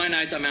only a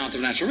finite amount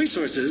of natural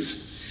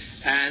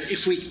resources, and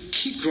if we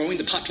keep growing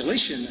the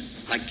population,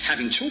 like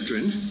having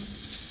children,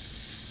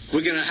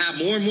 we're going to have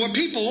more and more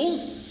people,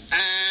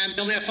 and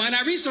they'll have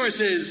finite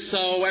resources,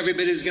 so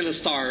everybody's going to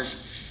starve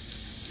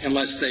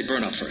unless they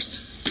burn up first.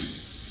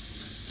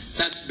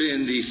 That's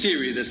been the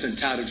theory that's been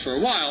touted for a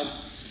while.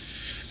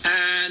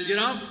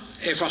 And,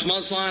 if Rahman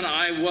Islan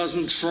I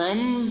wasn't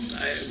from,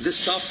 this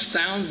stuff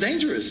sounds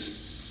dangerous.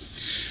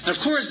 And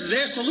of course,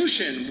 their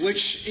solution,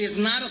 which is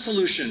not a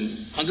solution,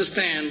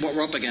 understand what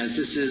we're up against,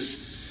 this is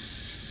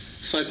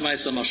Soif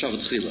Ma'isa Mashav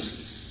Tchila.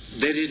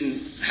 They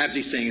didn't have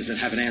these things and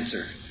have an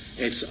answer.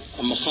 It's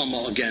a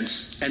machama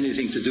against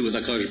anything to do with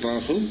HaKadosh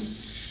Baruch Hu.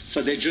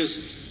 So they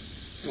just,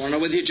 you want to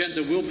know what the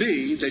agenda will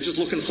be, they just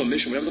look in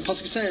Chumash, and whatever the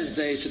Pasuk says,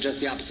 they suggest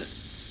the opposite.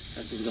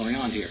 That's what's going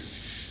on here.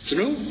 So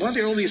one of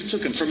the earliest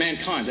tukkim for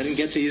mankind, they didn't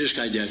get to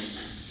Yiddishkeit yet.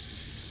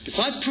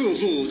 Besides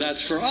Pruvu, that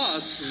for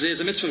us,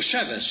 there's a mitzvah of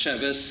Sheves.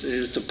 Sheves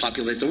is to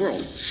populate the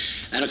world.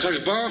 And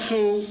HaKadosh Baruch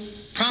Hu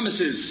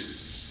promises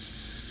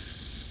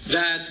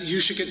that you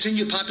should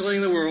continue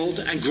populating the world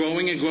and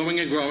growing and growing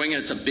and growing,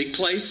 and it's a big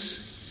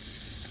place.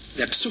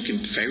 There are psukim,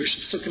 fairish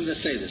psukim that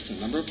say this in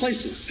a number of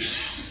places,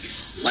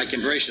 like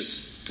in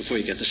Bereshis, before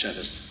you get to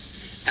Sheves.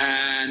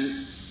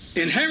 And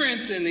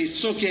inherent in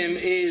these psukim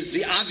is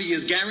the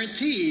obvious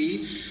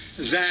guarantee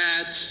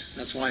that,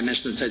 that's why I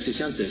mentioned the Teitzis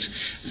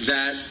Yantiv,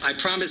 that I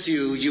promise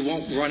you, you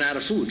won't run out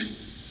of food.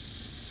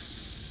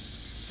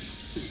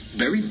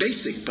 Very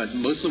basic, but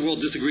most of the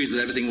world disagrees with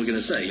everything we're going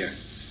to say here.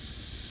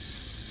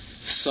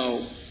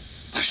 So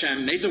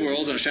Hashem made the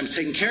world, and Hashem's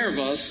taking care of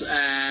us,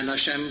 and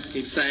Hashem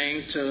keeps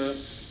saying to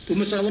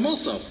Umas Olam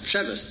also,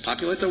 Sheves,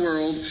 populate the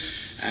world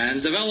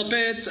and develop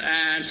it,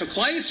 and for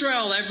Klal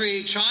Yisrael,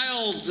 every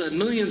child,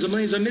 millions and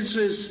millions of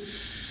mitzvahs.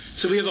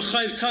 So we have a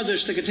Chayv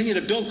Kaddish to continue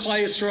to build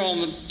Klal Yisrael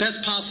in the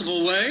best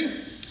possible way.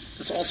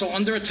 It's also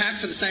under attack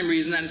for the same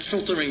reason, and it's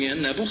filtering in,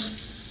 Nebuch.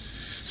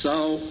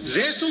 So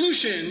their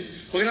solution,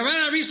 we're going to run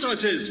out of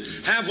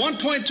resources, have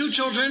 1.2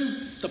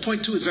 children. The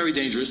 0.2 is very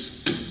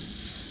dangerous,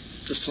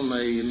 just from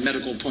a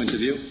medical point of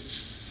view.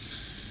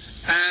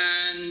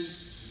 And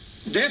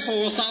therefore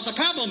we'll solve the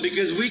problem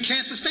because we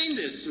can't sustain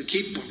this. We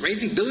keep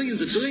raising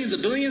billions and billions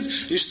and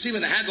billions. You should see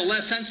when they had the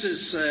last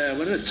census,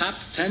 what are the top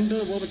 10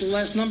 billion? What was the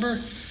last number?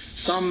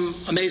 Some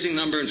amazing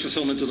number in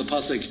fulfillment of the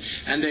pasuk.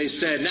 And they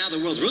said, now the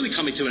world's really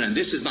coming to an end.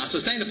 This is not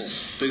sustainable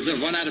because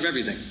they'll run out of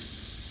everything.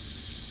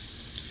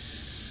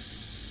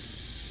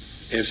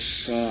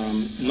 If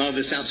none of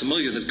this sounds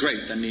familiar, that's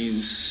great. That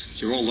means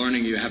you're all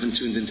learning, you haven't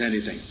tuned into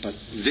anything. But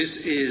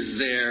this is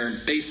their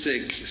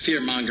basic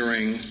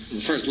fear-mongering on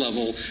the first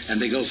level,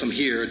 and they go from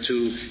here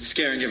to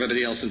scaring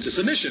everybody else into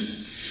submission.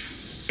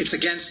 It's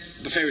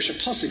against the Beferish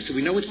Pasuk, so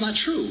we know it's not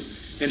true.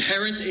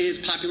 Inherent is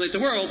populate the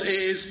world,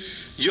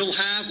 is you'll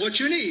have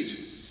what you need.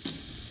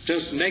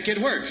 Just make it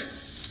work.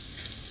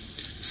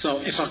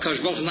 So if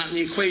HaKadosh Baruch Hu is not in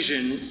the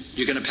equation,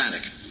 you're going to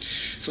panic.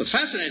 So what's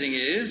fascinating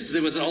is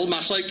there was an old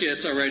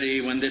machlokes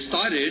already when this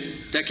started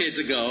decades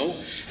ago,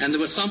 and there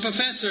were some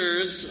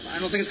professors, I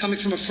don't think it's coming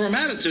from a firm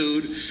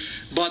attitude,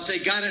 but they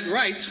got it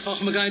right.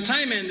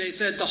 They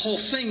said the whole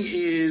thing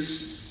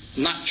is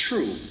not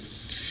true.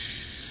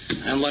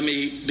 And let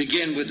me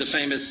begin with the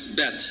famous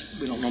bet.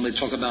 We don't normally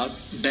talk about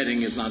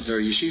betting, is not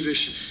very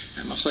yeshivish.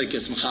 And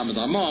machlokes Muhammad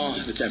Amah,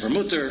 if it's ever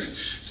mutter.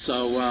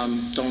 So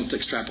don't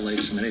extrapolate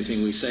from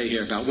anything we say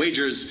here about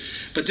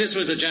wagers. But this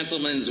was a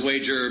gentleman's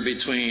wager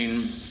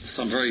between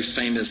some very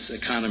famous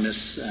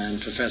economists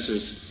and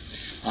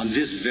professors on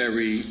this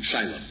very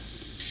shaila.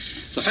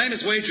 It's a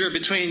famous wager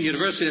between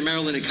University of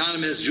Maryland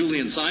economist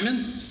Julian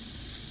Simon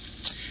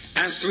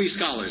and 3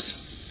 scholars,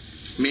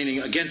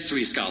 meaning against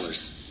 3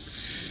 scholars.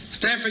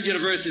 Stanford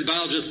University's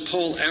biologist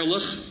Paul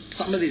Ehrlich,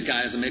 some of these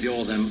guys, and maybe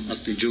all of them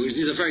must be Jewish,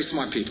 these are very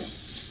smart people.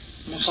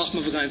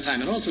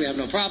 And also we have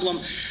no problem,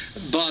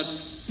 but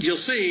you'll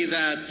see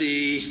that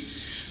the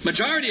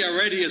majority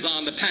already is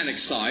on the panic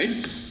side,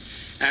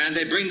 and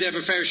they bring their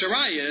Beferish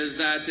Harayas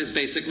that is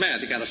basic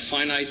math. You got a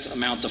finite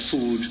amount of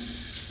food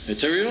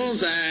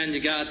materials, and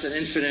you got an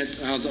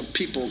infinite amount of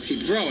people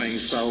keep growing,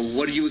 so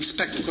what do you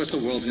expect? Of course the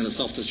world's going to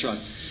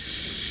self-destruct.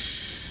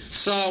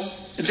 So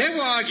they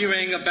were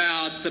arguing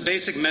about the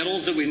basic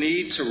metals that we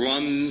need to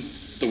run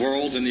the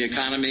world and the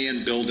economy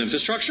and build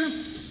infrastructure.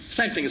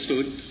 Same thing as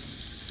food.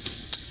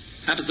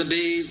 Happens to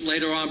be,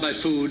 later on by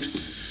food,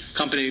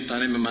 company by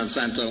the name of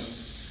Monsanto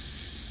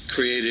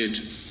created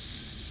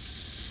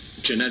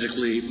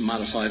genetically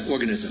modified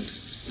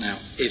organisms. Now,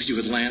 if you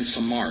would land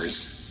from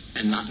Mars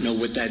and not know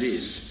what that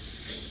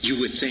is, you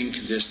would think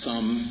there's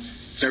some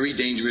very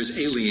dangerous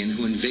alien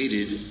who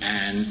invaded,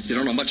 and you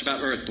don't know much about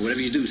Earth, but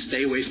whatever you do,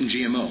 stay away from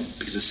GMO,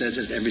 because it says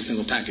it in every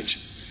single package.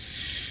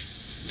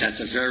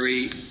 That's a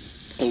very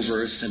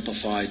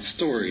oversimplified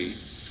story.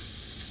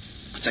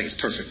 It's like it's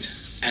perfect.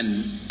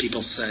 And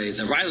people say,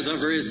 the right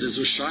over is, this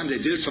was sharm, they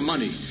did it for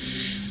money.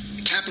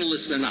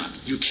 Capitalists are not.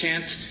 You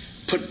can't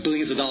put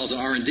billions of dollars in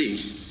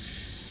R&D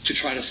to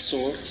try to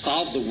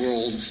solve the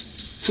world's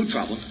food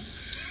problem,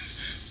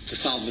 to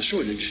solve the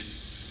shortage,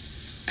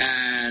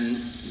 and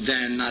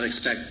then not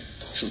expect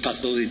for the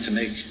possibility to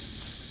make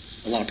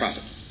a lot of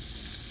profit.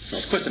 So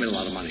of course they made a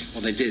lot of money.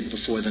 Well, they did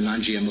before the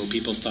non-GMO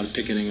people started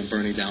picketing and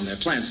burning down their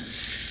plants.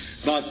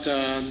 But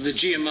the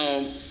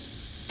GMO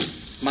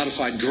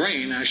modified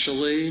grain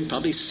actually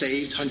probably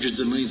saved hundreds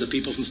of millions of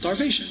people from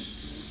starvation,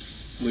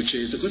 which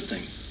is a good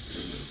thing,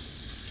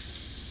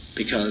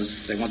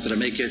 because they wanted to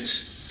make it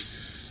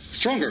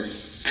stronger,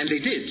 and they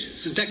did.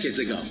 This is decades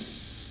ago.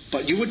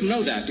 But you wouldn't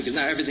know that, because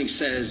now everything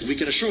says, we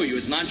can assure you,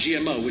 it's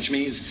non-GMO, which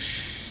means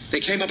they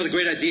came up with a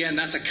great idea, and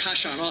that's a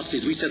kasha on us,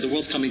 because we said the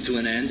world's coming to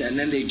an end, and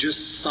then they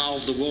just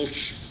solved the world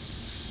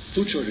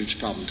food shortage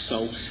problem.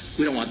 So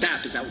we don't want that,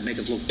 because that would make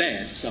us look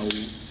bad. So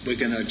we're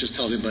going to just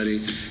tell everybody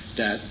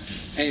that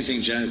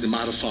anything genetically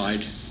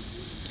modified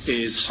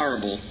is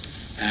horrible,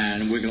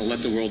 and we're going to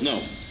let the world know.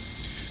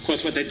 Of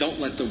course, what they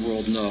don't let the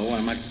world know, we're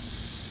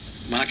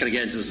not going to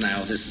get into this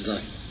now. This is a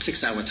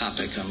 6-hour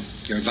topic.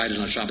 You're invited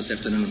on Shabbos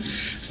afternoon.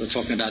 So we're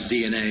talking about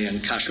DNA and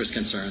kashrus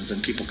concerns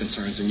and people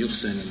concerns and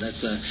yuchsin, and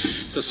it's a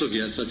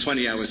sugya. It's a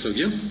 20-hour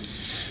sugya.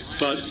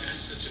 But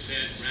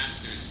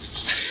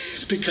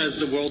because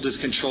the world is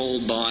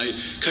controlled by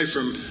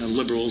kafrim and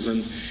liberals,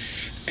 and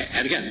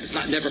again, it's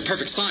not never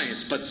perfect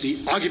science, but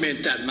the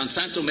argument that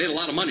Monsanto made a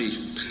lot of money,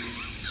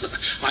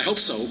 I hope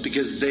so,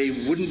 because they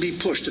wouldn't be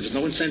pushed. If there's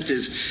no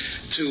incentive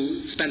to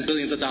spend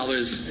billions of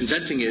dollars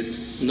inventing it,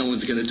 no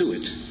one's going to do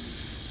it.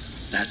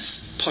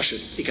 That's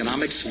Pashut,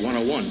 Economics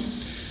 101.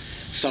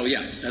 So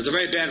yeah, that's a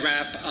very bad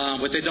rap.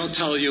 What they don't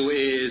tell you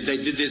is they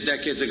did this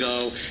decades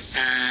ago,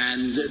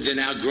 and they're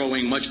now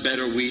growing much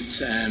better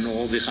wheat and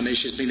all the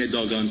chameshis being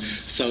dogon,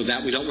 so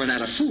that we don't run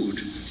out of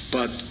food.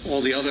 But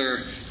all the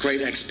other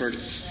great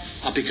experts,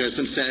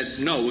 Apikosim, said,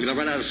 no, we're going to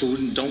run out of food,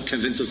 and don't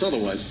convince us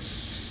otherwise.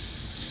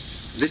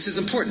 This is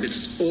important.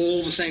 It's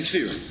all the same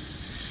fear.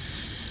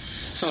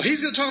 So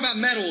he's going to talk about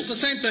metals, the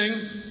same thing.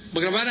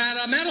 We're going to run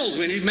out of metals.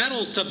 We need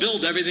metals to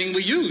build everything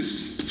we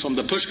use, from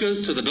the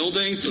pushkas to the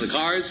buildings to the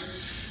cars.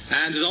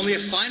 And there's only a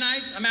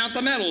finite amount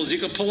of metals you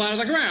can pull out of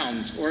the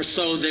ground, or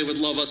so they would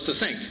love us to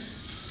think.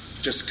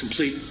 Just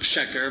complete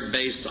sheker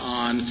based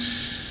on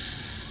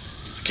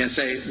can't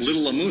say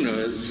little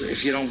Amunah.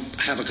 If you don't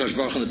have a Kosh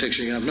Baruch in the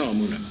picture, you have no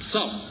Amunah.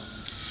 So,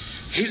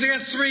 he's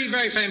against three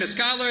very famous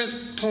scholars: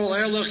 Paul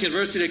Ehrlich,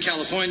 University of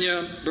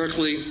California,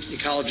 Berkeley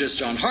ecologist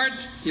John Hart,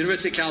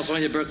 University of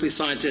California, Berkeley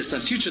scientist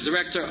and future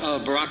director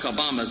of Barack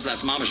Obama's,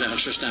 that's Mamash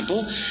Asher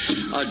Temple,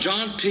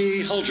 John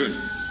P. Holdren.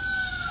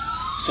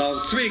 So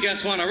 3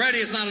 against 1 already.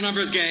 It's not a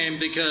numbers game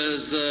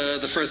because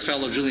the first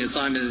fellow, Julian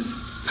Simon,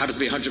 happens to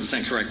be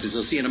 100% correct, as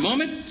you'll see in a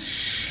moment.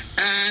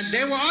 And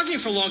they were arguing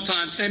for a long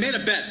time, so they made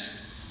a bet.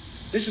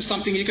 This is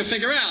something you can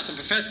figure out. The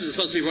professors are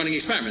supposed to be running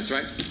experiments,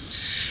 right?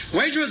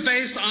 Wager was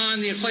based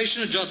on the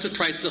inflation-adjusted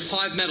prices of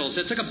 5 metals.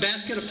 They took a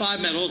basket of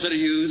 5 metals that are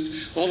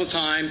used all the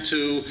time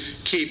to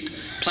keep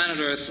planet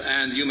Earth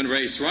and the human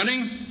race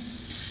running.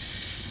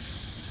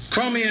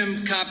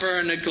 Chromium,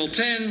 copper, nickel,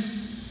 tin.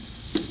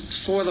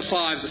 4 of the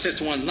 5, the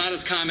 5th one, not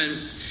as common.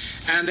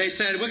 And they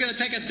said, we're going to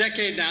take a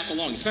decade now. It's a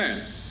long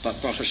experiment,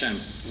 but Baruch Hashem,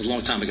 it was a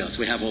long time ago, so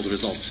we have all the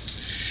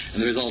results.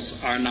 And the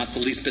results are not the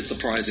least bit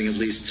surprising, at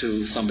least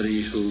to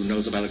somebody who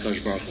knows about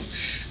HaKadosh Baruch Hu.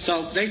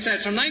 So they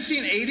said from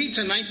 1980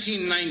 to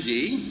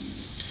 1990,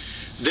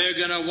 they're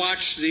going to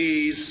watch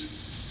these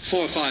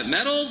 4 or 5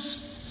 metals,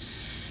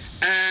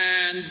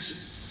 and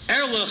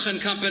Ehrlich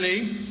and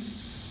company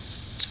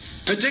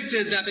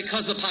predicted that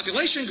because of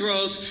population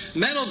growth,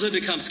 metals would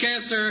become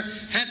scarcer,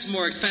 hence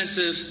more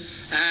expensive,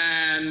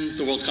 and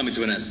the world's coming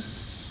to an end.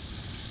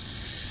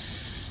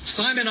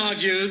 Simon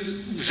argued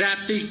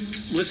that,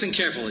 listen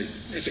carefully,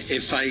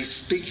 if I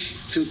speak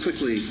too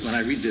quickly when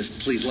I read this,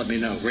 please let me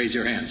know, raise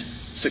your hand.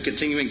 It's for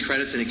continuing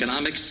credits in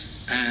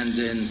economics and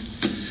in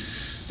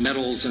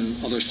metals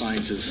and other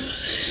sciences.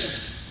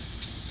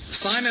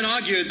 Simon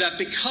argued that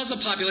because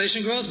of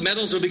population growth,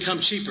 metals would become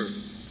cheaper.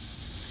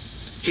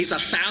 He's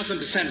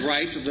 1,000%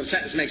 right. The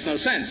sentence makes no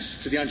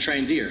sense to the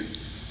untrained ear.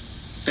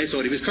 They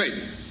thought he was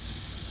crazy.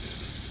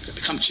 Does it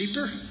become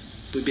cheaper?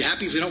 We'd be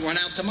happy if we don't run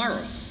out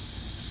tomorrow.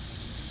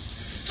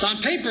 So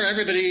on paper,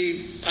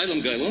 everybody,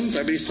 Eilam Goylams,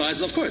 everybody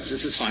decides, of course,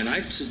 this is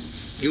finite.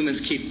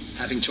 Humans keep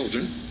having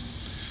children,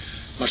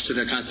 much to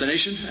their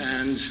consternation,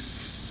 and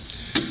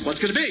what's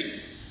going to be?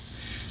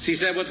 So he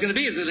said, what's going to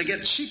be is that it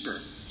get cheaper.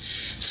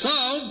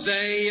 So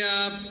they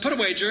put a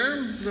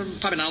wager,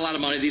 probably not a lot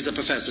of money, these are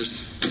professors,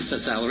 set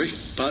salary,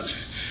 but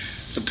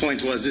the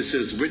point was this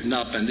is written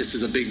up and this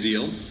is a big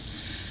deal.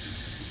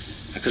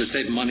 I could have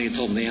saved money and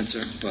told them the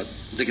answer, but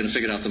they're going to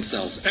figure it out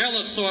themselves.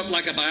 Ehrlich thought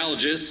like a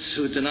biologist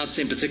who did not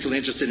seem particularly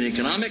interested in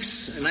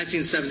economics. In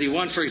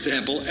 1971, for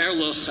example,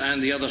 Ehrlich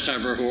and the other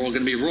Chaver, who are all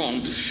going to be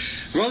wrong,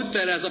 wrote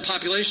that as a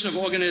population of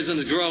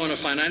organisms grow in a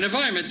finite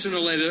environment, sooner or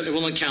later it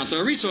will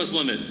encounter a resource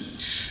limit.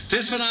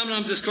 This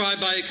phenomenon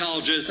described by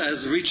ecologists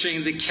as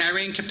reaching the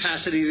carrying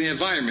capacity of the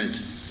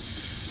environment,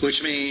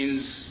 which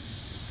means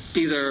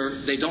either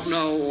they don't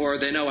know or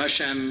they know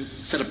Hashem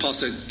said a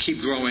pasuk,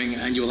 keep growing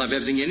and you will have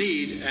everything you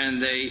need,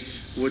 and they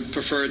would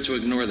prefer to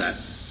ignore that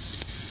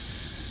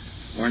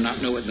or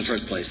not know it in the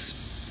first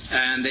place.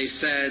 And they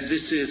said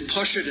this is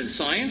pashut in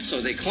science,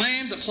 so they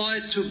claimed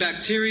applies to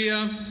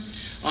bacteria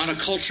on a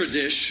culture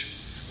dish,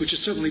 which it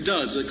certainly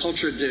does. The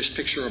culture dish,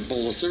 picture a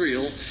bowl of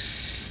cereal.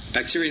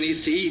 Bacteria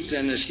needs to eat,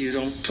 and if you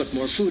don't put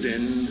more food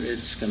in,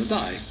 it's going to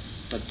die.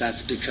 But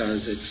that's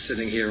because it's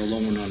sitting here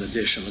alone on a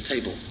dish on a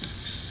table.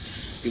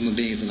 Human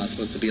beings are not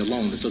supposed to be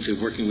alone. They're supposed to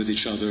be working with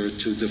each other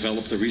to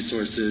develop the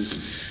resources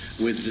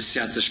with the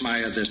siyata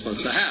shmaya they're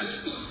supposed to have.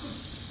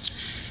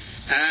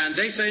 And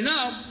they say,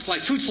 no, it's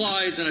like fruit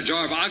flies in a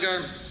jar of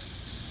agar.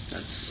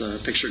 That's a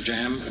picture of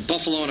jam. A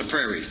buffalo and a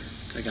prairie.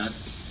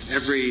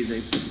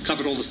 They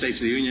covered all the states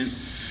of the Union.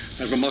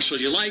 Whatever mushal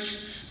you like.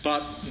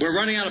 But we're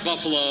running out of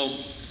buffalo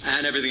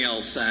and everything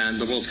else, and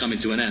the world's coming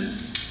to an end.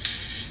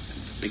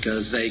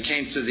 Because they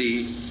came to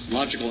the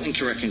logical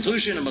incorrect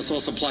conclusion, it must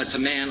also apply to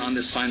man on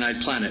this finite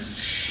planet.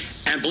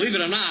 And believe it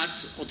or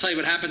not, I'll tell you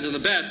what happened in the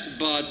bet,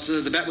 but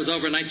the bet was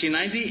over in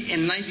 1990.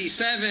 In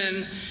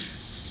 97,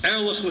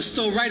 Ehrlich was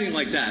still writing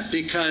like that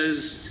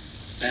because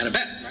they had a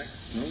bet, right?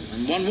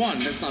 And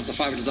 1-1, that's not the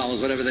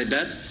 $500, whatever they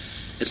bet.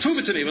 It's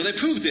proven to me. Well, they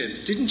proved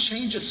it. Didn't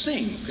change a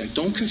thing. Like,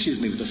 don't confuse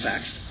me with the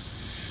facts.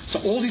 So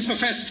all these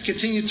professors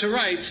continued to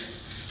write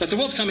that the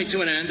world's coming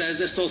to an end, as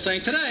they're still saying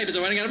today, because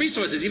they're running out of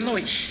resources, even though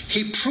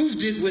he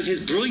proved it with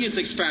his brilliant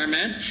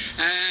experiment,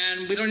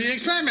 and we don't need an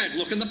experiment.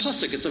 Look in the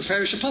pasuk. It's a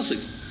farish pasuk.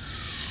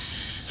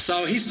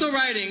 So he's still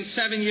writing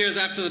 7 years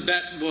after the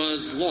bet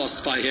was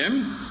lost by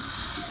him.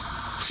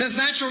 Since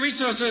natural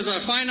resources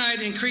are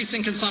finite,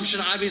 increasing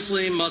consumption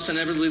obviously must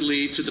inevitably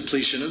lead to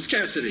depletion and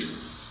scarcity.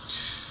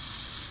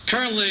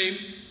 Currently,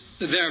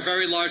 there are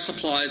very large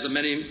supplies of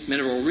many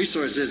mineral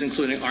resources,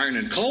 including iron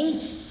and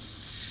coal.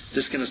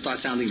 This is going to start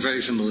sounding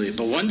very familiar.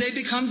 But one day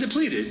become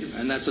depleted,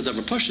 and that's a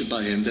double pushed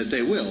by him, that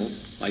they will,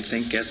 I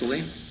think,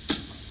 gasoline.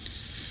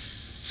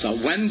 So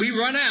when we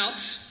run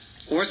out,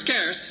 or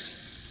scarce,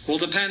 will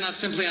depend not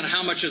simply on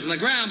how much is in the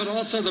ground, but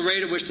also the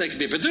rate at which they can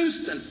be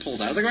produced and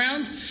pulled out of the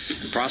ground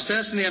and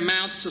processed, and the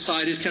amount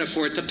societies can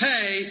afford to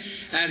pay.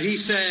 And he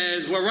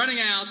says, we're running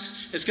out,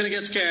 it's going to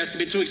get scarce, it's going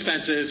to be too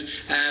expensive,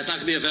 and it's not going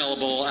to be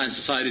available, and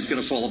society's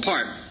going to fall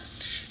apart.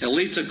 It'll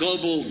lead to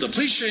global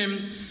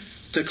depletion,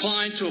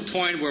 declined to a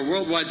point where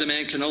worldwide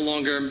demand can no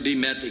longer be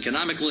met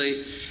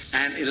economically,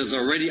 and it is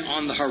already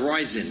on the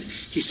horizon.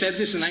 He said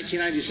this in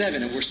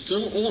 1997, and we're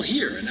still all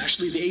here, and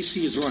actually the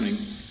AC is running.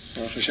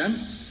 Baruch Hashem.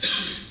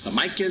 The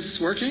mic is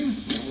working,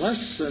 more or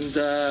less, and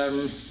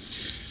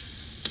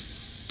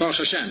Baruch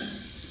Hashem.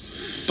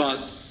 But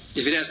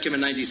if you'd ask him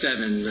in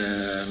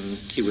 97,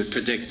 he would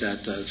predict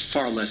that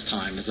far less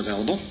time is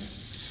available.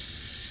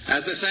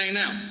 As they're saying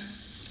now,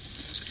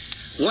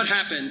 what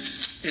happened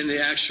in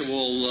the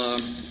actual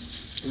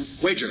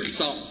wager?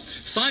 So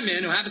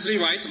Simon, who happens to be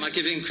right, I'm not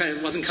giving credit,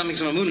 it wasn't coming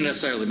from Amunah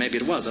necessarily, maybe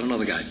it was, I don't know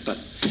the guy, but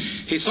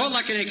he thought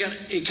like an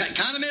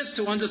economist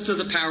who understood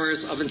the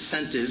powers of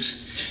incentive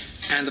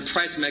and the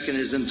price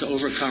mechanism to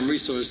overcome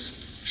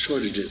resource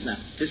shortages. Now,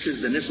 this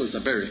is the Niflas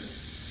Aberi.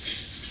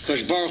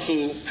 Kosh Baruch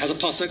Hu has a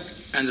pasuk,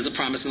 and there's a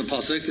promise in the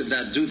pasuk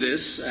that do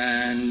this,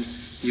 and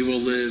you will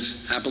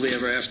live happily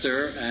ever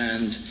after,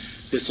 and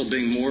this will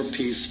bring more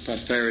peace,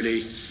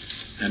 prosperity,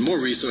 and more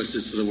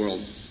resources to the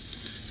world.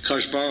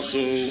 Kosh Baruch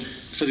Hu,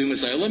 for the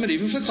Umm and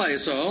even for Klal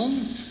Yisrael,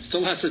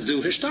 still has to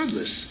do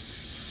hishtadlus.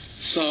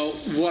 So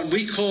what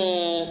we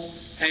call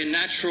a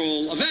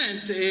natural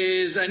event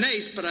is a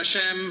nes, but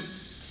Hashem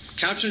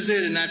couches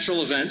it in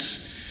natural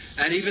events,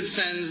 and even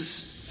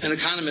sends an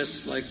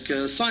economist like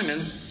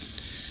Simon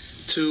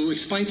to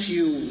explain to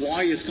you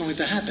why it's going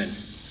to happen.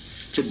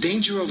 The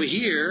danger over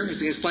here,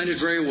 he's explained it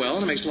very well,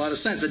 and it makes a lot of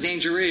sense. The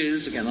danger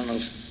is, again, I don't know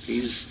if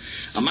he's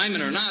a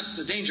Maimon or not,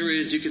 the danger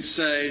is you could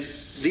say,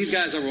 these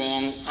guys are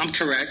wrong, I'm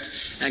correct,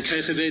 and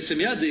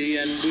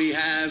we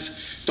have,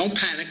 don't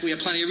panic, we have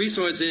plenty of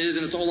resources,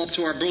 and it's all up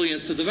to our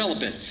brilliance to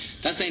develop it.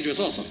 That's dangerous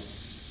also.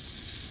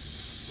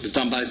 It was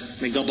done by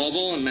Migdal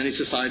Bavel and many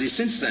societies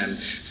since then.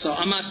 So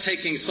I'm not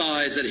taking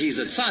sides that he's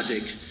a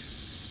tzaddik.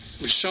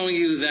 I'm showing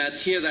you that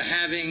here they're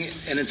having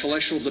an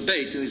intellectual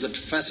debate, and these are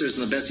professors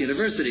in the best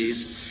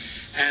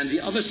universities, and the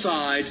other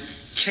side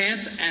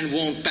can't and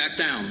won't back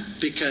down,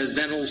 because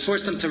then it will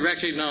force them to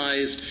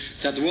recognize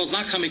that the world's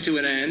not coming to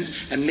an end,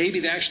 and maybe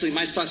they actually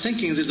might start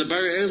thinking there's a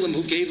Bari Elam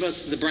who gave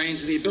us the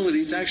brains and the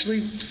ability to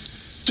actually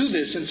do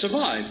this and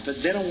survive.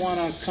 But they don't want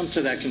to come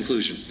to that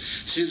conclusion.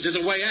 So there's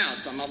a way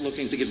out. I'm not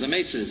looking to give them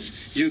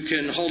eitzes. You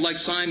can hold like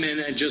Simon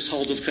and just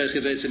hold of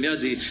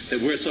that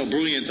we're so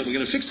brilliant that we're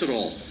going to fix it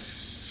all.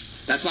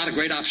 That's not a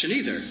great option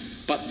either.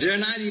 But they're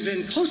not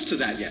even close to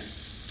that yet.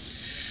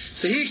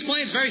 So he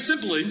explains very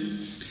simply,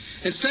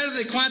 instead of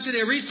the quantity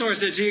of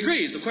resources, he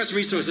agrees. Of course,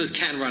 resources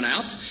can run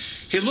out.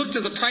 He looked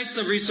at the price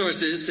of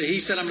resources, so he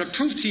said, I'm going to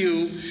prove to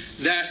you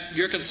that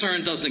your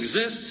concern doesn't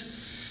exist,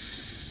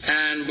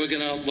 and we're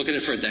going to look at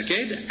it for a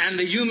decade, and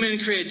the human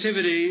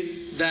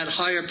creativity that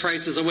higher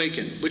prices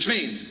awaken, which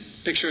means,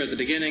 picture at the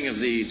beginning of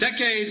the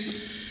decade,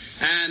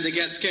 and they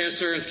get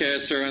scarcer and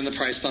scarcer, and the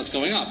price starts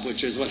going up,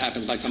 which is what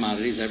happens by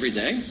commodities every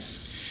day.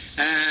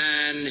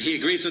 And he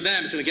agrees with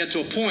them. It's going to get to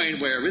a point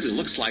where it really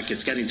looks like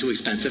it's getting too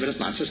expensive and it's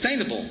not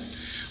sustainable.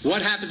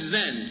 What happens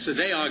then? So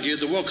they argued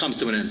the world comes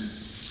to an end.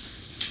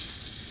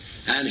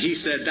 And he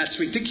said, that's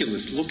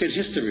ridiculous. Look at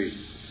history.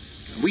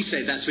 We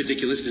say that's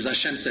ridiculous because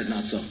Hashem said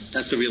not so.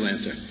 That's the real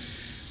answer.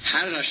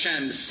 How did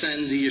Hashem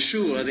send the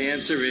Yeshua? The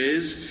answer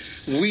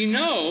is, we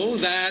know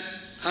that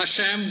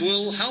Hashem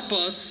will help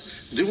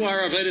us do our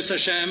Avodas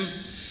Hashem,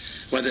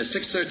 whether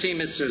 613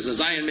 mitzvahs or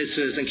Zion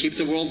mitzvahs, and keep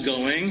the world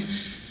going,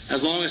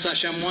 as long as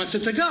Hashem wants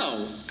it to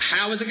go.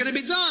 How is it going to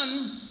be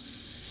done?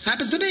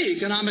 Happens to be,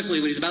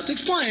 economically, what he's about to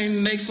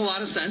explain makes a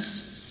lot of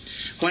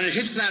sense. When it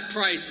hits that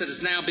price that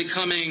is now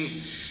becoming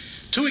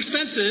too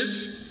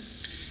expensive,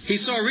 he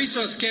saw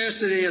resource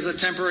scarcity as a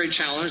temporary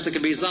challenge that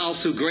can be resolved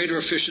through greater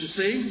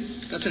efficiency.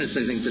 That's an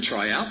interesting thing to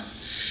try out.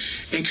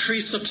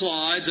 Increased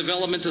supply,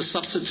 development of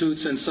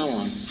substitutes, and so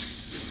on.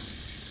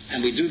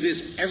 And we do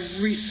this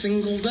every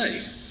single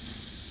day.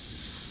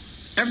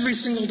 Every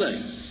single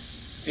day.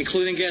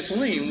 Including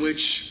gasoline,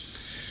 which,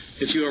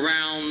 if you're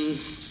around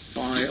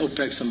by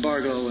OPEC's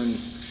embargo, and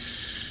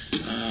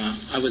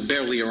I was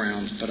barely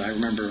around, but I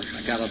remember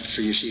I got up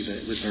for yeshiva.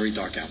 It was very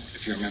dark out,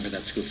 if you remember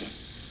that skufa.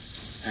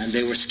 And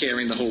they were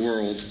scaring the whole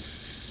world,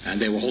 and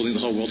they were holding the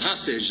whole world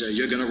hostage.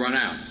 You're going to run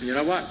out. You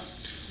know what?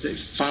 They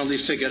finally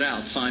figured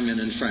out, Simon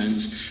and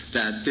friends,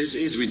 that this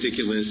is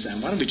ridiculous,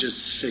 and why don't we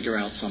just figure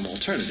out some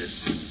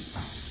alternatives?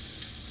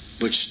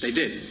 Which they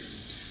did.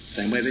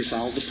 Same way they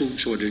solved the food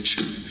shortage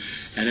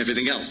and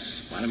everything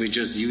else. Why don't we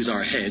just use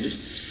our head?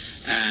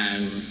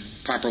 And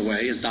proper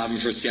way is daven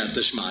for siyata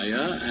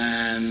shmaya.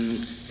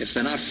 And if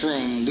they're not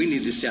from, we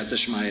need the siyata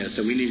shmaya.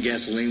 So we need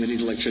gasoline, we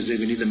need electricity,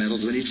 we need the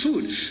metals, we need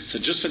food. So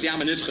just for the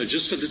Amanivcha,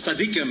 just for the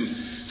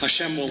tzaddikim,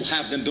 Hashem will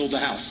have them build a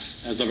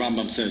house, as the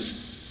Rambam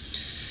says.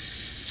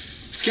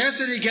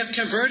 Scarcity gets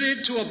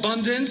converted to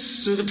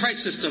abundance through the price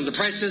system. The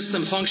price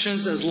system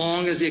functions as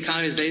long as the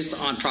economy is based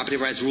on property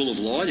rights, rule of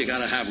law. You got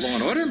to have law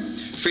and order,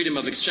 freedom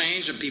of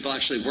exchange, and people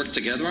actually work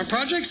together on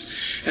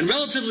projects. In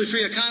relatively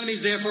free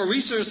economies, therefore,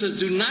 resources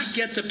do not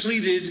get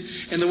depleted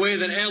in the way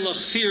that Erlich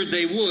feared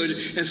they would.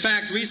 In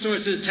fact,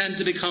 resources tend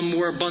to become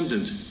more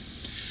abundant.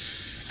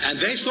 And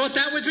they thought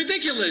that was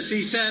ridiculous.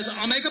 He says,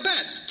 I'll make a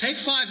bet. Take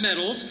 5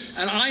 medals,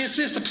 and I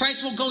insist the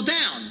price will go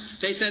down.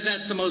 They said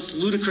that's the most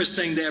ludicrous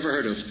thing they ever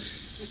heard of.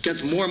 It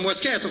gets more and more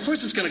scarce. Of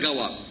course it's going to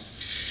go up.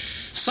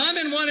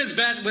 Simon won his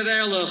bet with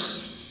Erlich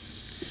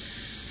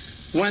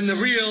when the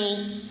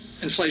real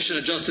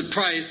inflation-adjusted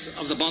price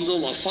of the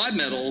bundle of 5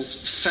 medals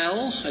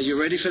fell. Are you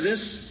ready for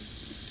this?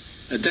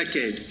 A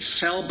decade.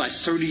 Fell by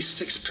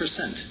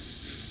 36%.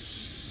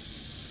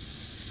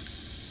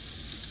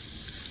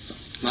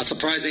 Not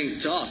surprising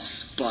to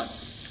us, but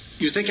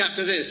you think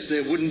after this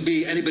there wouldn't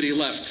be anybody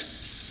left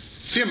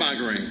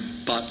fear-mongering,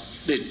 but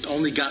it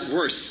only got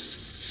worse.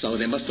 So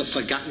they must have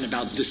forgotten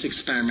about this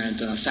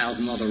experiment and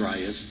 1,000 other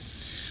rayas.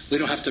 We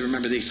don't have to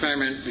remember the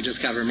experiment. We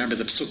just got to remember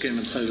the psukim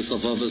and Chavis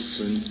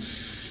Lavovus and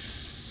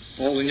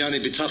all in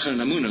Yani B'tachan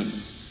and Amunah.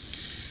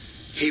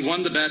 He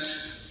won the bet,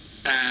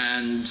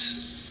 and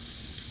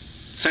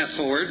fast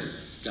forward.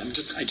 I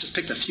just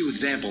picked a few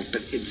examples,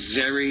 but it's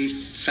very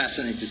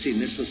fascinating to see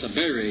Niflas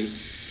Aberi,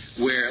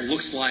 where it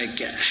looks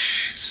like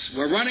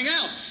we're running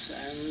out,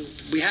 and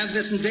we have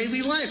this in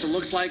daily life. It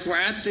looks like we're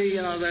at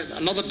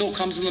another bill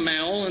comes in the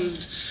mail,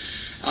 and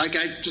like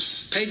I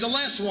just paid the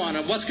last one,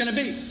 and what's going to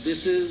be?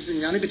 This is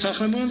Yani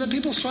B'tachan that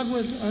people struggle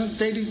with on a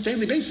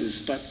daily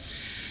basis. But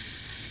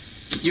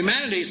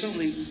humanity,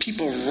 certainly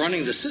people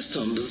running the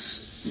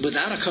systems,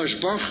 without a Kosh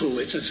Baruch Hu,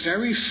 it's a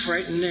very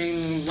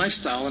frightening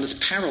lifestyle, and it's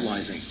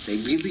paralyzing. They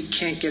really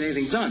can't get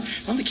anything done.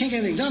 Not only can't get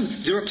anything done,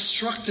 they're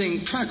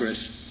obstructing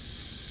progress.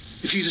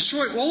 If you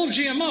destroy all of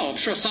GMO, I'm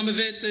sure some of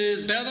it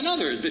is better than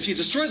others, but if you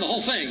destroy the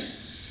whole thing,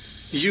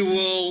 you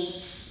will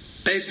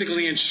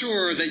basically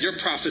ensure that your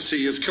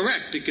prophecy is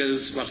correct,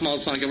 because Rahman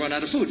is not going to run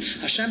out of food.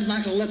 Hashem's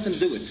not going to let them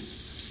do it.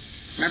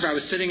 Remember, I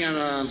was sitting on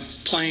a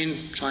plane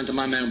trying to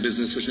mind my own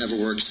business, which never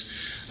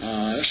works.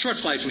 A short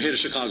flight from here to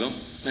Chicago,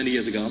 many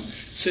years ago.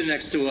 Sitting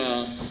next to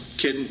a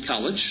kid in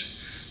college,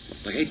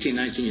 like 18,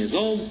 19 years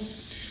old.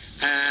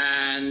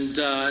 And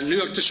New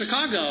York to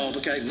Chicago,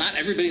 okay, not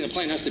everybody in the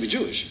plane has to be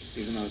Jewish,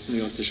 even though it's New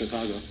York to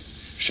Chicago.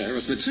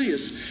 Sheretz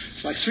Mitzuyas.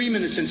 It's like 3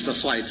 minutes into the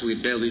flight,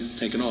 we'd barely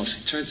taken off.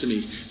 He turns to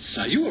me,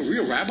 says, "Are you a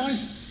real rabbi?"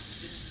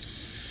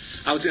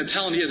 I was going to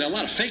tell him, there are a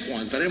lot of fake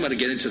ones, but I didn't want to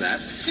get into that.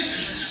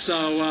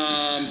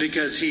 So,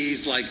 because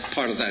he's like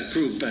part of that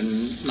group,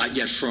 and not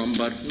yet from,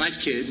 but nice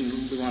kid,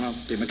 and we want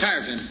to be makar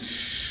of him.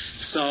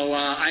 So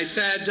I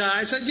said,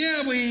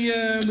 yeah,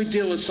 we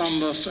deal with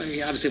some.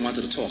 He obviously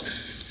wanted to talk.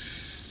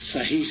 So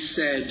he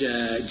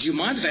said, do you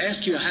mind if I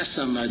ask you? I have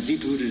some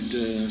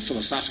deep-rooted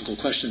philosophical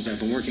questions I've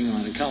been working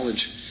on in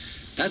college.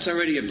 That's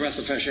already a breath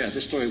of fresh air.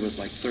 This story was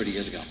like 30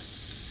 years ago.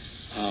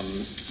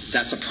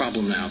 That's a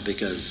problem now,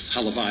 because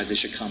halavai, they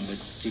should come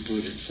with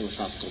deep-rooted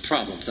philosophical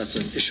problems. That's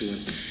an issue in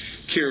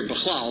Kir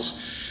B'chlal.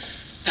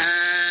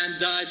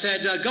 And I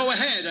said, go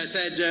ahead. I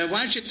said, why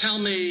don't you tell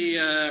me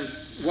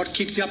what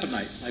keeps you up at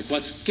night? Like,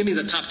 give me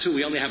the top 2.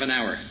 We only have an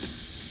hour.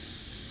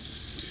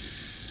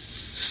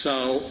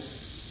 So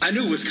I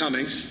knew it was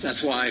coming.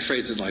 That's why I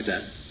phrased it like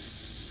that.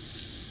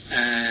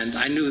 And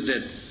I knew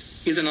that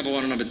either number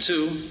 1 or number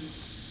 2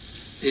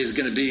 is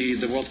going to be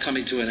the world's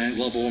coming to an end.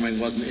 Global warming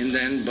wasn't in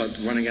then, but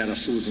running out of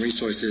food and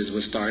resources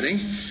was starting.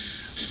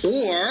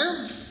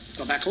 Or,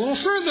 go back a little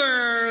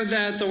further,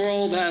 that the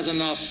world has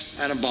enough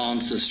atom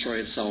bombs to destroy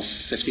itself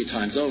 50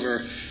 times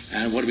over,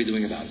 and what are we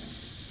doing about it?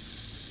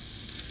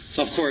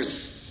 So, of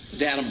course,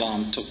 the atom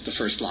bomb took the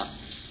first slot.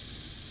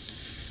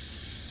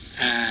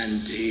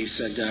 And he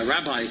said,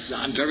 Rabbi,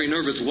 I'm very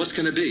nervous. What's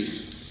going to be?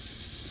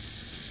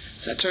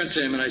 So I turned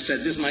to him and I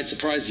said, this might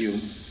surprise you.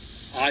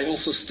 I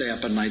also stay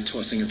up at night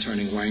tossing and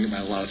turning, worrying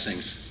about a lot of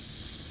things.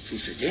 So he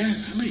said, yeah,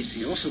 how many? So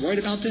you also worried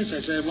about this? I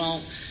said,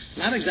 well,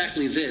 not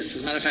exactly this.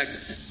 As a matter of fact,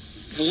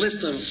 the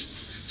list of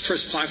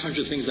first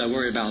 500 things I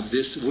worry about,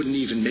 this wouldn't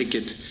even make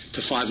it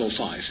to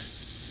 505.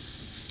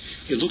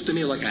 He looked at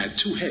me like I had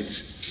 2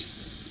 heads.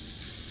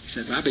 He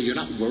said, Rabbi, you're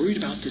not worried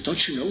about this?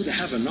 Don't you know they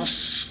have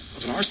enough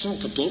of an arsenal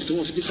to blow up the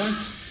world 50 times?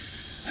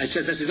 I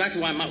said, that's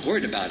exactly why I'm not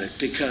worried about it,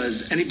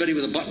 because anybody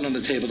with a button on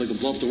the table that could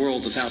blow up the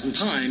world 1,000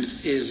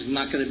 times is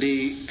not going to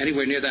be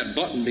anywhere near that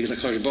button, because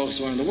HaKadosh Baruch Hu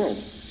is running the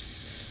world.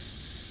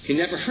 He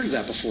never heard of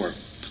that before.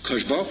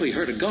 HaKadosh Baruch Hu, he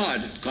heard of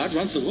God. God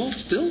runs the world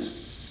still?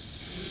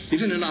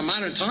 Even in our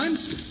modern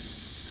times?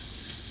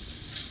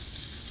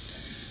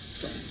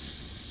 So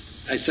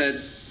I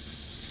said,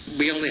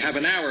 we only have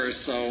an hour,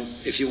 so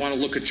if you want to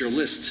look at your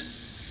list,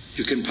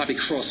 you can probably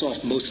cross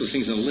off most of the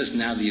things on the list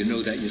now that you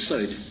know that you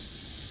said.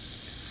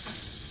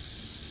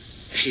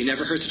 He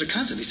never heard such a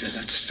concept. He said,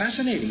 that's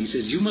fascinating. He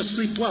says, you must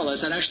sleep well. I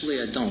said,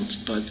 actually, I don't,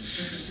 but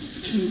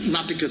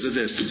not because of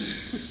this.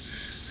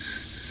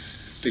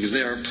 Because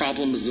there are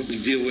problems that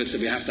we deal with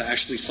that we have to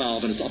actually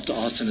solve, and it's up to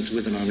us, and it's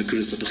within our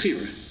Nekudas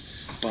B'chira.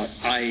 But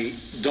I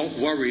don't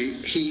worry.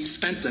 He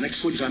spent the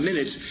next 45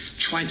 minutes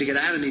trying to get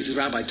out of me. He says,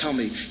 Rabbi, tell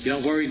me, you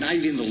don't worry, not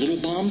even the little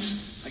bombs?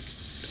 Like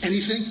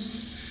anything?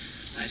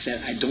 I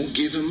said, I don't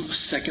give him a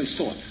second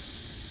thought.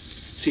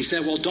 So he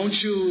said, well,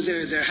 don't you,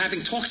 they're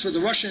having talks with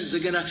the Russians,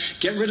 they're going to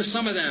get rid of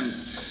some of them.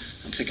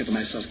 I'm thinking to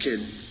myself, kid,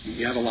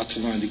 you have a lot to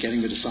learn. They're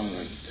getting rid of some of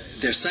them.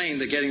 They're saying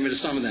they're getting rid of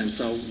some of them.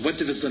 So what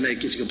difference does it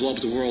make if you could blow up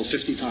the world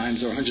 50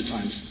 times or 100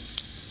 times?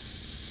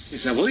 He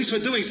said, well, at least we're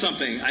doing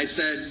something. I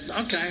said,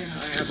 okay,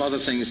 I have other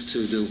things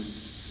to do.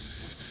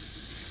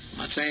 I'm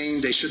not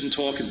saying they shouldn't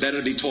talk. It's better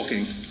to be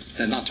talking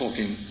than not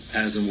talking,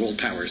 as in world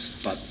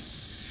powers. But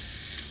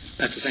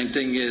that's the same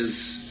thing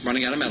as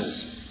running out of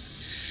metals.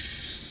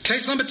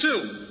 Case number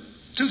 2,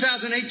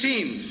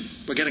 2018.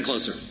 We're getting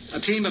closer. A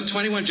team of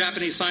 21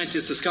 Japanese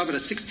scientists discovered a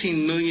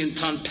 16 million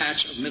ton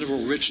patch of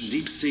mineral-rich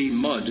deep-sea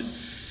mud.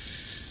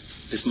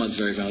 This mud's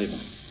very valuable.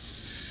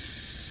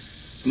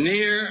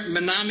 Near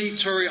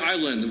Minami-Tori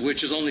Island,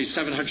 which is only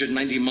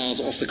 790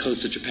 miles off the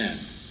coast of Japan.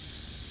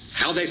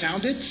 How they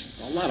found it?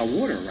 A lot of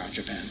water around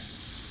Japan.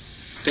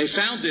 They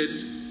found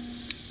it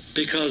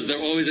because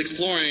they're always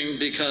exploring,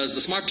 because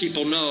the smart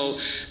people know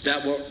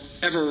that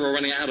whatever we're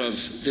running out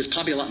of, there's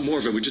probably a lot more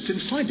of it. We just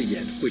didn't find it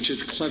yet, which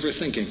is clever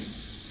thinking.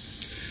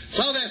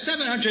 So they're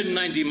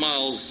 790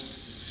 miles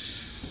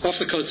off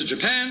the coast of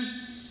Japan,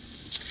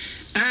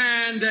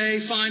 and they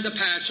find a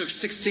patch of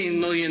 16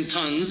 million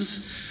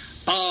tons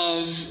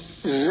of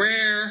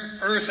rare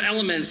earth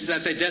elements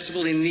that they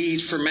desperately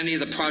need for many of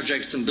the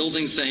projects and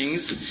building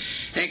things,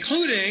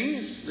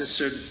 including, this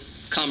should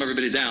calm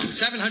everybody down,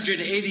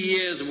 780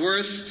 years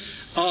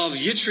worth of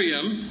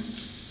yttrium.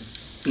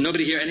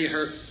 Nobody here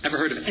ever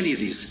heard of any of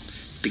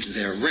these, because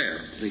they're rare.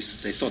 At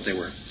least they thought they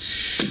were.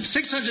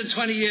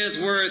 620 years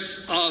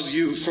worth of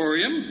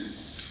euphorium.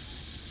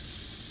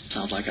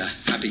 Sounds like a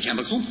happy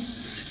chemical.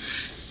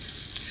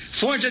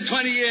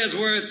 420 years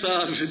worth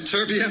of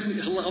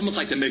terbium. Almost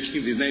like they're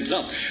making these names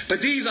up. But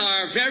these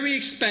are very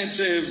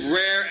expensive,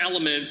 rare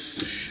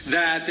elements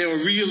that they were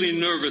really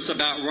nervous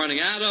about running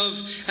out of.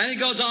 And it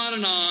goes on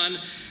and on.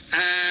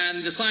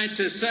 And the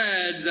scientists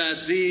said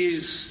that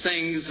these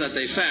things that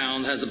they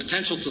found has the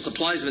potential to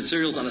supply these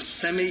materials on a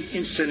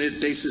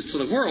semi-infinite basis to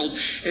the world.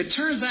 It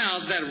turns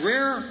out that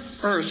rare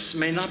earths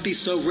may not be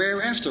so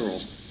rare after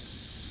all.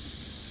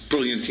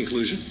 Brilliant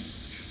conclusion.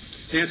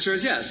 The answer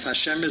is yes.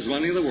 Hashem is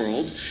running the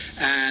world,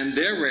 and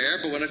they're rare,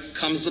 but when it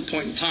comes to the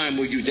point in time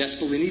where you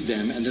desperately need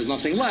them and there's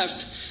nothing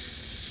left,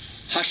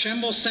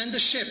 Hashem will send a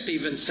ship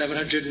even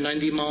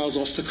 790 miles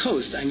off the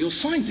coast, and you'll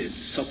find it.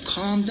 So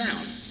calm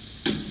down.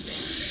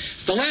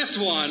 The last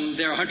one,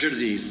 there are 100 of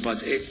these,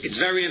 but it's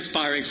very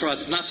inspiring for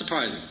us. Not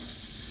surprising.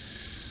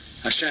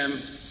 Hashem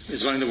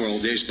is running the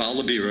world, Yesh Ba'al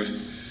Labira,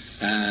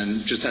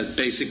 and just as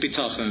basic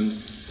bitachon,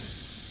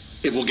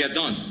 it will get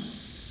done.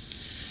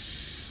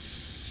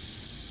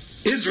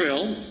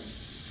 Israel,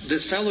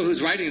 this fellow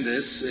who's writing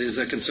this is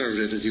a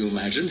conservative, as you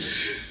imagined,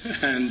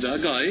 and a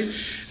guy,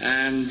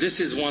 and this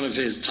is one of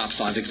his top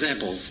 5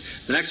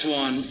 examples. The next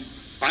one,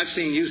 I've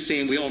seen, you've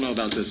seen, we all know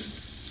about this.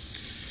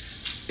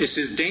 This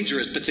is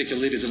dangerous,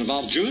 particularly because it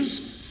involves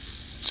Jews,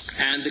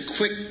 and the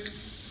quick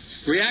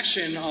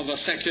reaction of a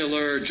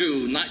secular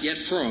Jew, not yet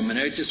from, in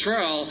Eretz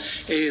Yisrael,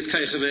 is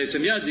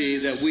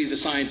that we, the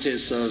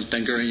scientists of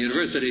Ben-Gurion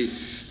University,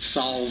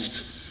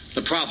 solved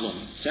the problem.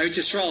 So Eretz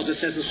Yisrael, as it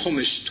says in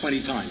Chumash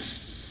 20 times,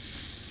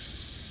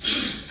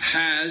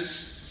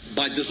 has,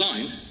 by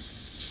design,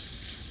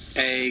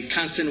 a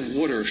constant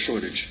water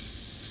shortage,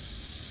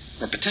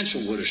 or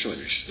potential water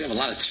shortage. They have a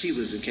lot of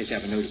tefillahs, in case you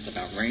haven't noticed,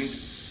 about rain.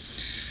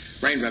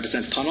 Rain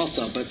represents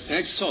Panosa, but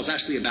Eretz Yisrael is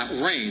actually about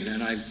rain.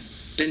 And I've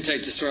been to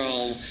Eretz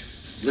Yisrael,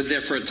 lived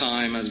there for a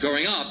time. As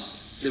growing up,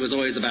 it was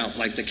always about,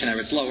 like, the Kinneret,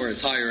 it's lower,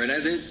 it's higher, and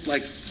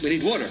like, we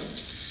need water.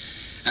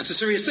 That's a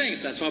serious thing,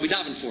 so that's why we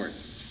daven for it.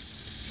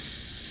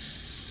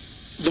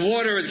 The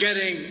water is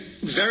getting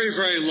very,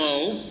 very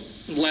low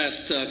the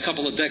last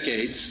couple of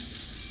decades.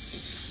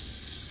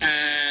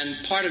 And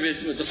part of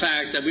it was the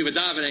fact that we were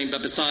davening,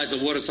 but besides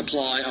the water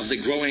supply of the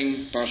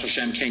growing, Baruch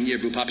Hashem, Ken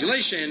Yirbu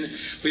population,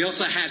 we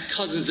also had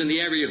cousins in the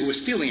area who were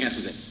stealing half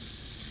of it.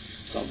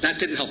 So that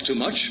didn't help too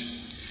much.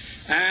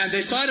 And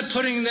they started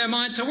putting their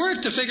mind to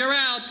work to figure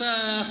out,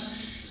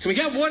 can we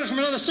get water from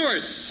another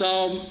source?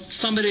 So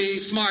somebody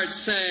smart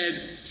said,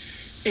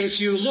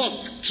 if you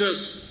look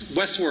just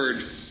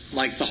westward,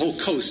 like the whole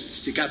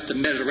coast, you got the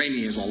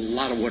Mediterranean, there's a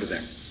lot of water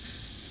there.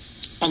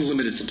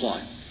 Unlimited supply.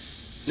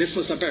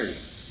 Niflas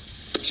Aberi.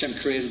 Hashem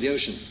created the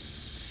oceans.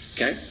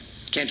 Okay?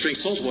 Can't drink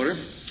salt water.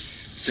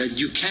 Said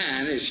you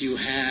can if you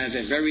have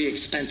a very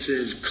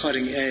expensive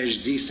cutting-edge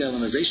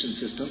desalinization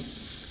system,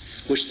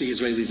 which the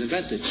Israelis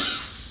invented,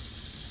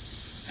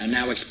 and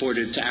now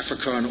exported to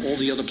Africa and all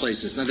the other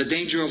places. Now the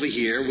danger over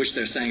here, which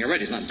they're saying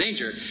already is not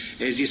danger,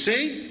 is you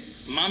see,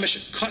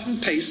 mamish cut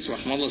and paste,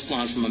 Rahman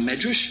al-Islam, from a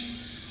medrash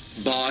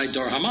by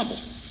Dor HaMabel.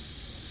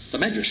 The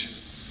medrash.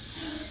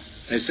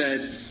 They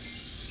said,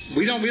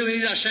 we don't really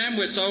need Hashem.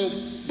 We're so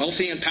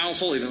wealthy and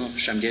powerful, even though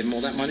Hashem gave them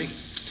all that money,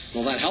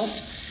 all that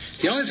health.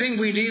 The only thing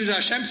we needed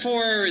Hashem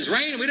for is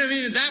rain. We don't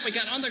need that. We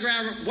got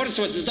underground water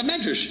sources. The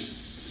medrash.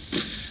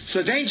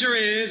 So the danger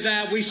is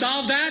that we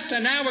solved that,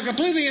 and now we're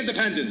completely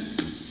independent.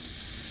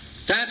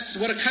 That's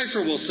what a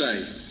kafir will say.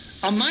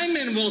 A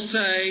maimin will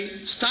say,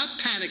 stop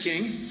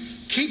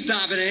panicking, keep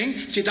davening.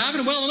 If you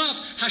daven well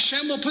enough,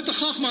 Hashem will put the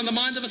chachma in the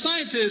mind of a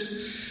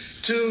scientist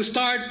to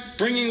start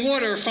bringing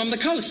water from the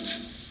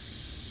coast.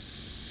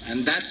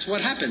 And that's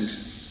what happened.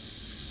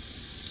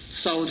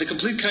 So the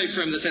complete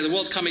kafrim that say the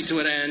world's coming to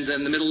an end,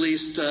 and the Middle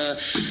East,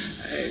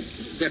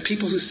 there are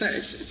people who said,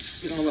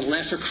 it's you know, a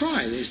laugh or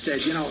cry. They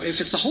said, you know, if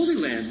it's the Holy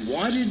Land,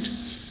 why did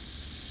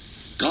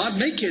God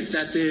make it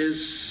that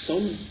there's so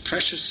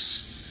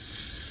precious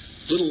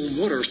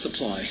little water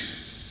supply?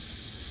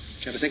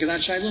 You ever think of that,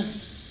 Shaila?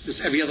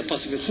 There's every other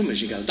pasuk of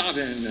Chumash. You got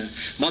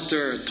daven,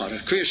 mutter, part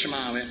of Kriya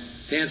Shema.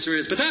 The answer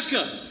is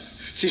bedafka.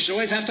 So you should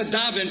always have to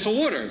daven for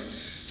water.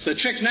 So the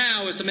trick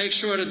now is to make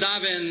sure to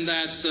daven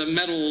that the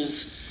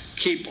metals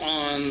keep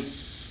on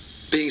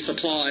being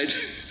supplied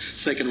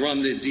so they can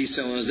run the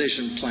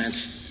desalinization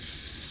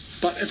plants.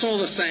 But it's all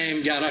the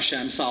same, Yad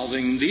Hashem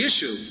solving the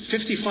issue.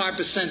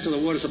 55% of the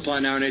water supply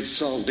now in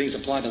Israel is being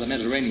supplied by the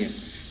Mediterranean,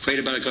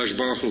 created by the Kodesh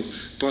Baruch Hu,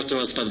 brought to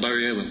us by the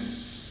Bari Elam.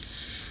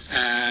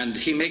 And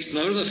he makes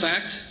note of the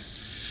fact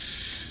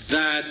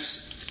that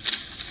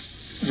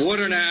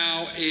water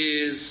now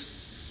is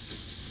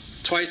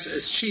twice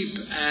as cheap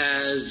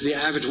as the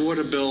average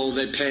water bill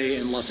they pay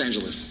in Los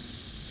Angeles.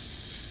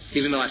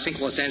 Even though I think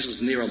Los Angeles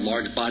is near a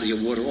large body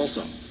of water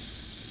also.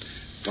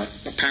 But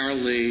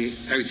apparently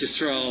Eretz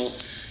Yisrael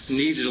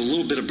needed a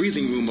little bit of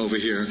breathing room over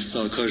here,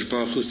 so Kodesh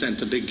Baruch Hu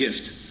sent a big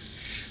gift.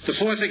 The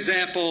fourth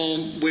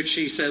example, which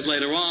he says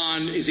later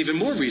on, is even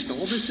more recent.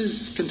 All this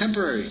is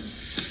contemporary.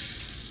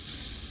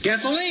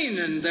 Gasoline,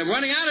 and they're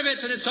running out of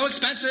it, and it's so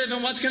expensive,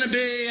 and what's going to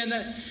be? And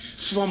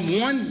from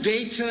one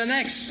day to the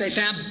next, they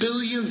found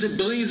billions and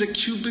billions of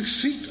cubic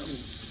feet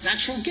of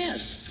natural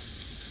gas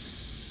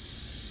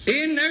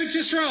in Eretz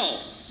Yisrael.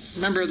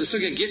 Remember the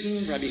Sugya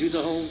Gittin, Rabbi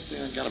Yehuda holds,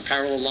 got a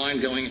parallel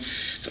line going.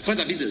 It's a point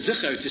of Eretz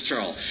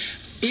Yisrael.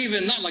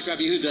 Even not like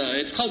Rabbi Yehuda,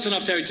 it's close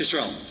enough to Eretz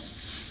Yisrael.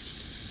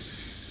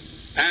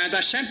 And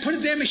Hashem put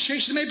it there,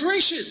 Mishesh the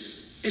Me'Bereshis.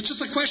 It's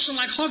just a question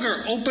like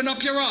Hagar, open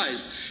up your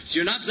eyes. So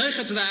you're not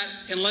zeicha to that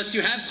unless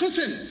you have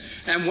schusim.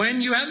 And when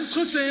you have the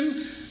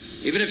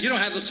schusim, even if you don't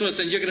have the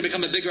schusim, you're going to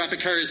become a big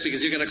rapikaris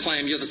because you're going to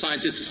claim you're the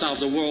scientist who solved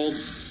the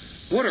world's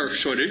water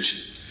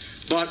shortage.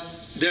 But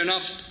there are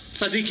enough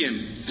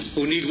tzaddikim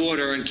who need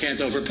water and can't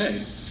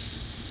overpay.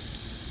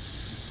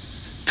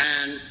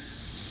 And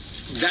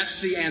that's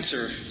the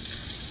answer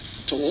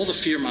to all the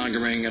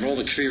fear-mongering and all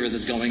the kfira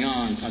that's going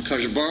on.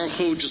 HaKadosh Baruch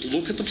Hu, just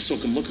look at the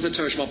psukim, look at the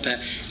Torah Sheba'al Peh,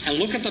 and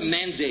look at the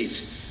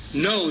mandate.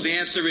 No, the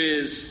answer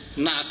is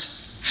not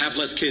have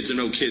less kids or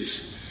no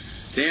kids.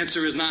 The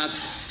answer is not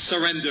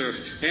surrender.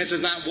 The answer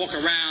is not walk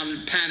around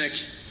and panic.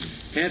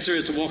 The answer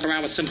is to walk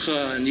around with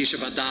simcha and yishuv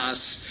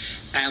hadas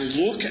and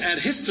look at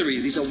history.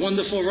 These are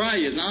wonderful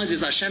rayas. Not only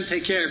does Hashem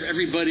take care of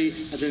everybody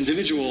as an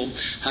individual,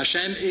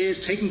 Hashem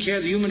is taking care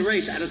of the human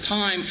race at a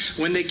time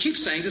when they keep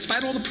saying,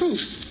 despite all the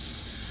proofs,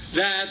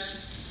 that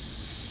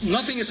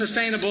nothing is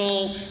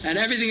sustainable and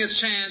everything is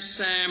chance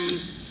and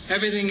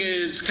everything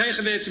is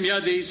keichaves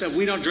yadis if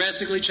we don't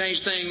drastically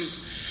change things,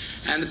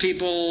 and the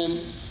people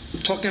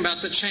talking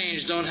about the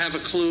change don't have a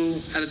clue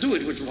how to do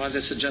it, which is why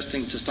they're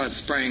suggesting to start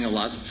spraying a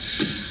lot.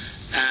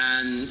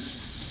 And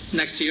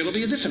next year it'll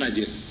be a different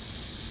idea.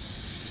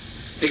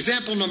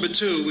 Example number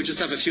 2, we just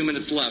have a few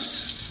minutes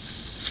left.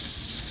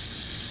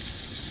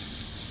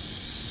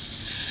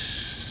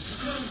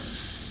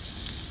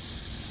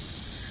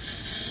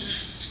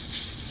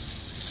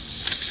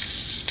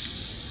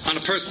 On a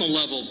personal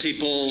level,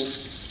 people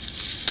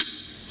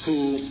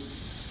who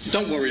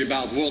don't worry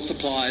about world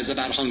supplies,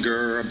 about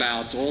hunger,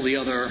 about all the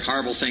other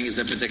horrible things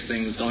they're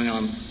predicting that's going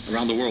on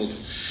around the world.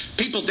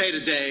 People day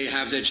to day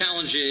have their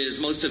challenges,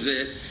 most of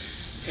it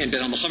in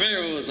Ben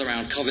Al-Mechaveru is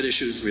around COVID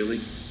issues, really.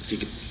 If you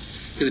could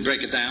really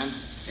break it down,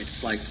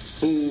 it's like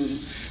who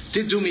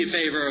did do me a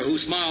favor, who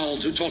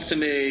smiled, who talked to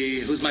me,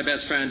 who's my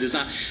best friend, who's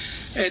not.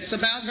 It's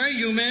about very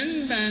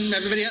human, and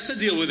everybody has to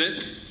deal with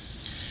it.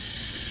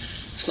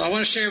 So I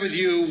want to share with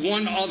you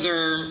one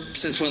other,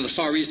 since we're in the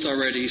Far East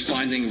already,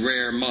 finding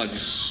rare mud.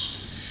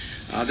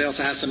 They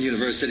also have some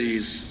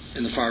universities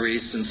in the Far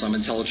East and some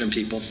intelligent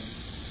people.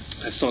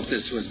 I thought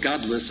this was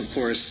godless. Of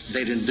course,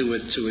 they didn't do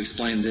it to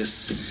explain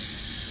this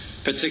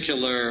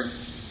particular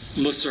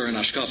Musar and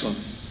Ashkafa.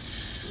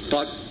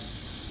 But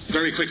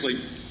very quickly,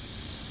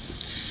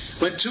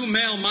 when 2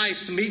 male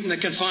mice meet in a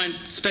confined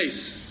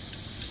space,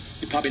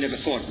 you probably never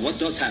thought, what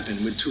does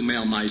happen when 2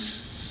 male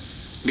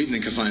mice meet in a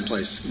confined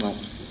place? Well,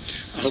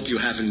 I hope you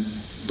haven't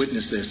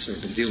witnessed this or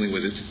been dealing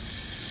with it.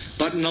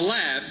 But in the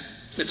lab,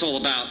 it's all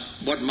about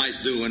what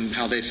mice do and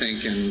how they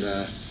think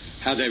and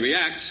how they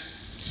react.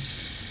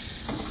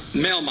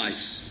 Male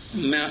mice.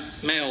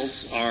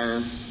 Males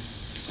are,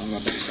 some of our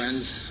best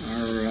friends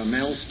are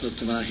males, but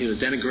I'm not here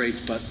to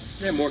denigrate, but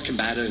they're more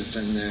combative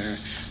and they're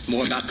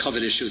more about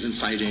COVID issues and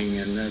fighting,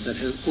 and as it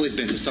has always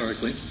been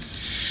historically.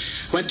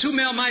 When 2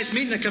 male mice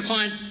meet in a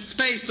confined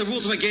space, the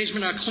rules of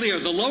engagement are clear.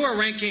 The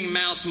lower-ranking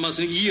mouse must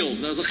yield.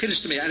 That was a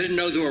chiddush to me. I didn't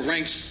know there were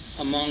ranks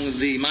among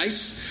the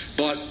mice,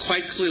 but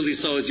quite clearly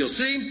so, as you'll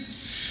see.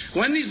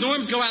 When these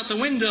norms go out the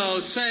window,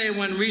 say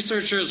when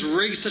researchers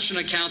rig such an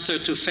encounter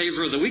to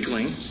favor the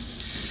weakling,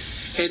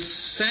 it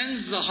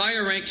sends the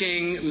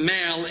higher-ranking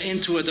male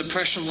into a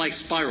depression-like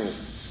spiral.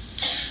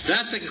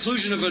 That's the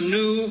conclusion of a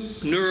new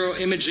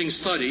neuroimaging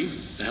study.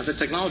 They have the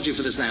technology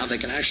for this now. They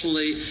can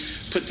actually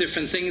put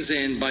different things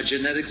in by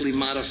genetically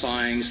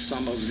modifying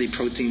some of the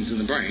proteins in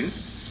the brain.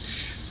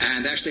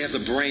 And actually have the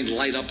brain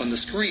light up on the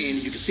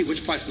screen. You can see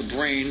which parts of the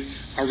brain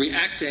are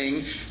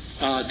reacting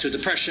to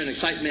depression,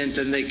 excitement,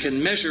 and they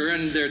can measure,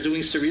 and they're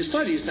doing serious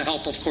studies to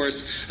help, of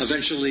course,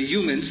 eventually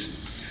humans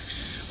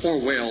or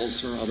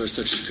whales or other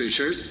such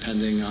creatures,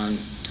 depending on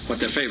what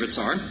their favorites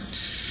are.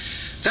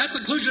 That's the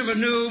conclusion of a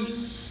new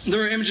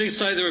neuroimaging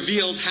study that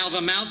reveals how the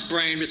mouse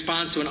brain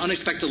responds to an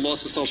unexpected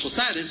loss of social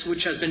status,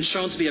 which has been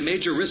shown to be a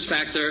major risk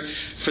factor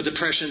for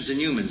depressions in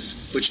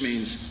humans, which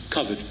means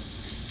COVID.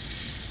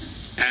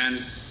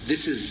 And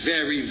this is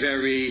very,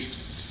 very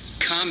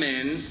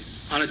common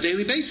on a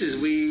daily basis.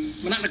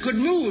 We're not in a good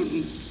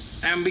mood,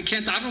 and we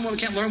can't daven well, we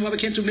can't learn well, we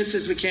can't do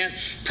mitzvahs, we can't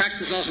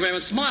practice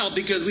and smile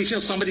because we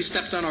feel somebody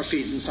stepped on our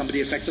feet and somebody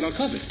affected our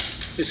COVID.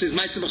 This is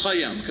ma'aseh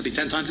b'chayim. It could be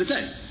 10 times a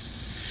day.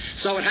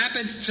 So it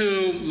happens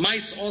to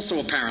mice also,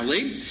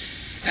 apparently.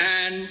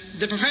 And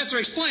the professor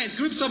explains,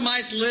 groups of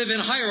mice live in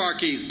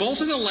hierarchies,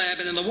 both in the lab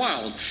and in the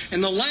wild.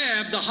 In the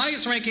lab, the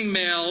highest-ranking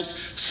males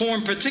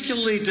form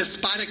particularly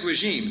despotic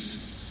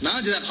regimes. Not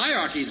only do they have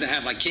hierarchies, they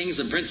have like kings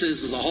and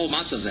princes, there's a whole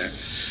matzah there.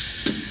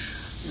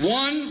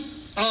 One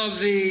of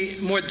the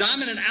more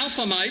dominant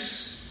alpha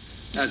mice,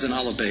 as in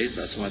olive bays,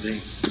 that's why they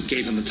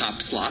gave him the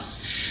top slot,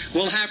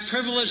 will have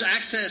privileged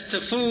access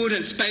to food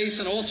and space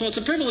and all sorts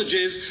of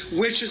privileges,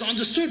 which is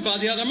understood by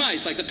the other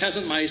mice. Like the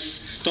peasant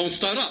mice don't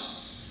start up,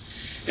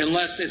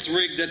 unless it's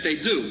rigged that they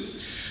do.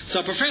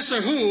 So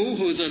Professor Hu,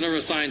 who's a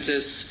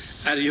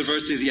neuroscientist at a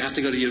university that you have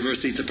to go to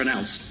university to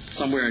pronounce,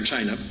 somewhere in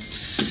China,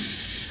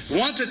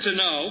 wanted to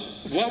know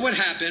what would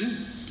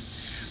happen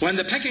when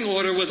the pecking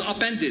order was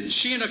upended.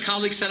 She and her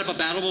colleagues set up a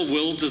battle of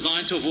wills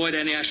designed to avoid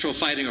any actual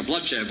fighting or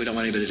bloodshed. We don't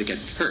want anybody to get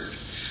hurt.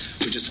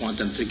 We just want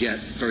them to get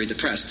very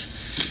depressed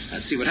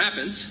and see what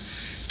happens.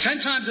 10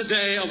 times a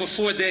day over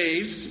 4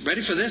 days.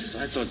 Ready for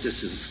this? I thought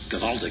this is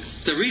gewaldig.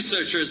 The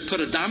researchers put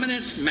a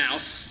dominant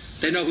mouse,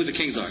 they know who the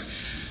kings are,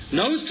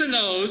 nose to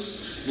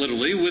nose,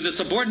 literally, with a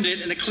subordinate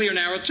in a clear,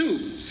 narrow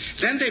tube.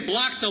 Then they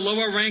blocked the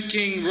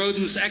lower-ranking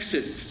rodent's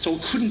exit, so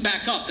it couldn't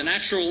back up. The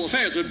natural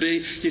affairs would be,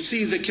 you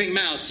see the king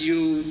mouse,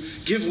 you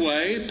give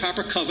way,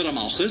 proper cover to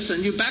malchus,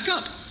 and you back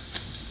up,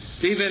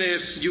 even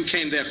if you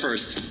came there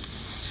first.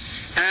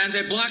 And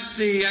they blocked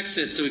the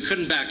exit, so he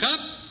couldn't back up,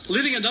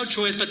 leaving him no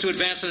choice but to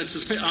advance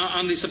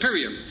on the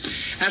superior.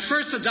 At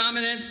first, the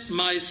dominant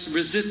mice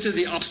resisted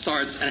the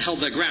upstarts and held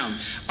their ground.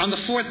 On the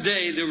 4th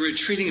day, they were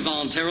retreating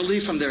voluntarily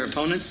from their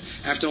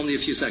opponents after only a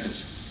few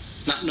seconds,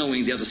 not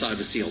knowing the other side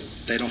was sealed.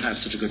 They don't have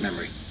such a good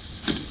memory.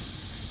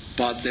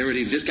 But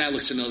this guy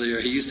looks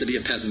familiar. He used to be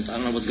a peasant. I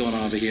don't know what's going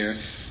on over here,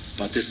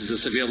 but this is a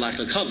severe lack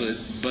of cover.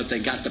 But they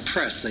got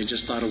depressed. They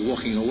just started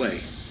walking away.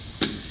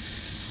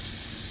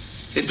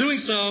 In doing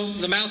so,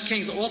 the mouse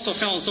kings also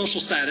fell in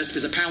social status,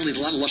 because apparently there's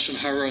a lot of lashon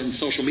hara and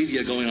social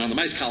media going on in the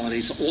mice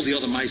colony, so all the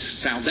other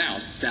mice found out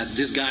that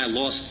this guy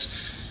lost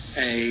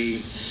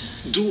a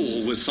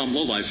duel with some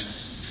lowlife.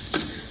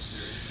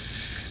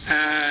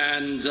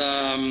 And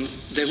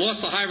they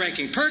lost the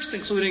high-ranking perks,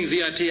 including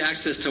VIP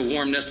access to a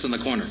warm nest in the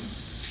corner.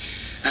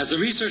 As the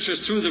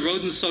researchers threw the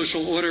rodent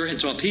social order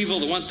into upheaval,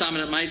 the once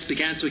dominant mice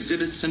began to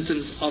exhibit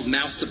symptoms of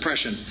mouse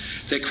depression.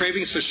 Their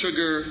cravings for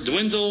sugar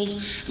dwindled,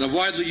 and the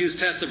widely used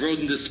test of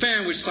rodent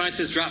despair, in which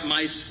scientists drop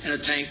mice in a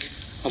tank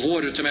of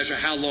water to measure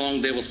how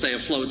long they will stay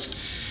afloat,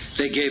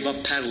 they gave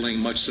up paddling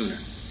much sooner.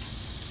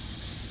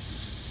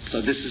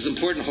 So this is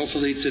important,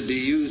 hopefully, to be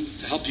used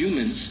to help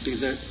humans, because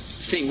they're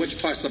seeing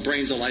which parts of the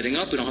brains are lighting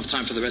up. We don't have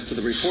time for the rest of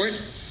the report.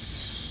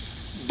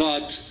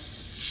 But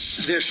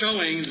they're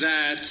showing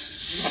that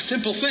a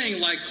simple thing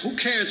like who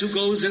cares who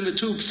goes in the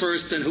tube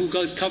first and who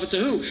goes cover to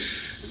who.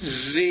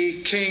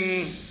 The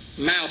king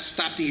mouse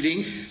stopped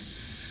eating,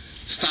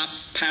 stopped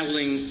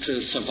paddling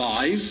to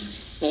survive,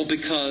 all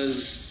because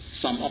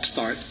some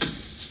upstart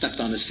stepped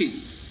on his feet.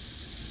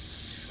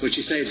 Which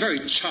you say is very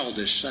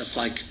childish. That's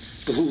like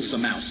behooves a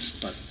mouse.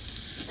 But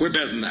we're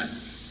better than that,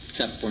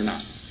 except we're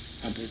not.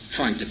 We're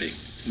trying to be.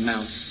 A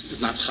mouse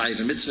is not chayiv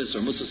in mitzvahs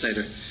or musa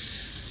seder,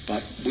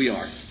 but we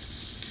are.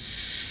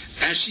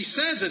 And she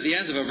says at the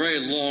end of a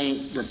very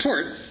long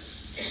report,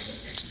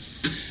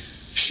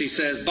 she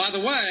says, by the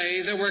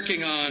way, they're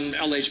working on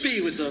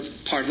LHB, was a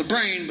part of the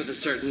brain with a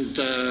certain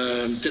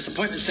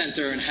disappointment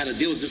center, and how to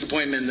deal with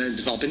disappointment and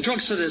developing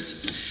drugs for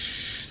this.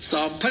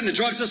 So putting the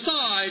drugs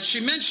aside, she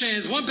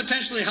mentions one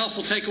potentially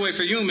helpful takeaway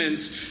for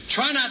humans: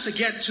 try not to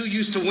get too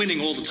used to winning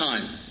all the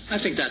time. I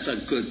think that's a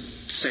good,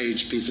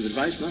 sage piece of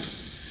advice, no?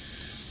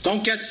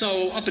 Don't get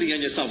so uppity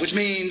on yourself, which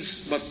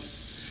means, what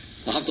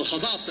Lahavdil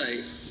Chazal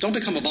say, don't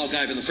become a Baal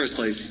Gaiva in the first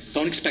place.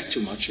 Don't expect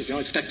too much. If you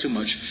don't expect too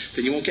much,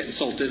 then you won't get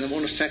insulted and it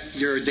won't affect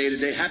your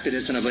day-to-day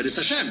happiness and avodas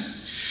Hashem.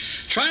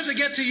 Try not to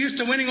get too used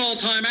to winning all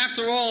the time.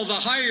 After all, the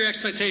higher your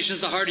expectations,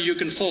 the harder you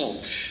can fall.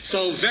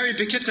 So very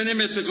bekitz and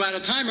imres, because we're out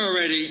of time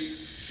already.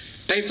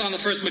 Based on the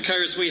first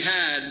Makaris we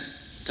had,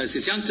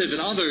 Taisis Yantiv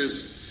and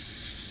others,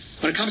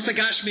 When it comes to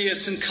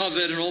Gashmias and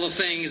Kavod and all the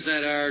things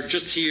that are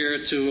just here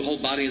to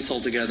hold body and soul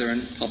together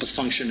and help us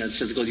function as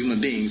physical human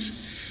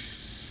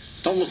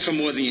beings, don't look for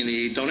more than you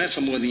need. Don't ask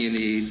for more than you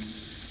need.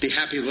 Be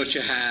happy with what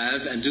you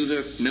have and do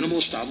the minimal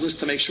shtadlus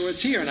to make sure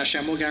it's here, and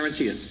Hashem will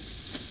guarantee it.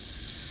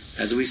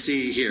 As we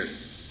see here,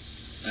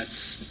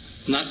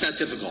 that's not that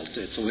difficult.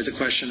 It's always a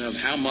question of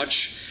how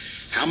much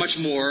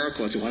more. Of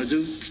course, you want to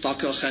do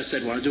stalker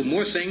chesed, want to do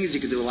more things.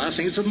 You can do a lot of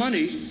things with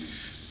money,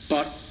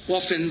 but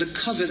often the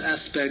Kavod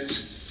aspect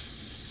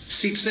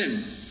seeps in.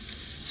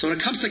 So when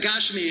it comes to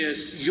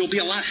Gashmias, you'll be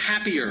a lot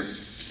happier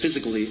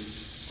physically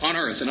on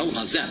earth, in Olam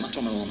Hazeh, I'm not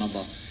talking about Olam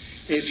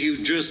Haba, if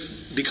you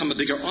just become a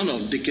bigger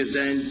Onov, because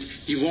then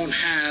you won't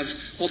have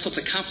all sorts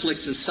of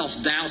conflicts and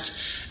self-doubt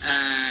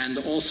and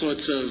all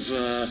sorts of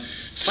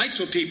fights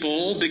with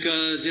people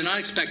because you're not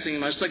expecting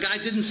much. The guy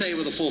didn't say it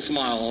with a full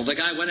smile. The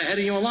guy went ahead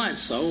of you in line.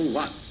 So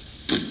what?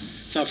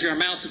 So if you're a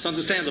mouse, it's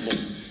understandable.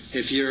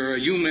 If you're a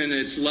human,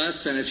 it's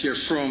less, and if you're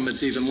from,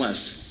 it's even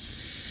less.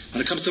 When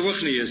it comes to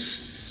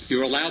Ruchnius,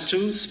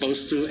 you're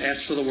supposed to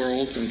ask for the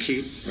world and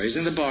keep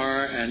raising the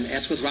bar and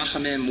ask with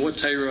Rachamim, more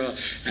Torah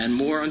and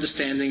more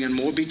understanding and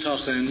more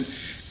bitachon,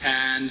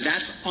 and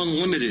that's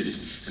unlimited.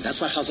 And that's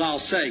why Chazal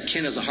say,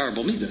 kin is a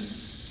horrible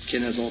midah.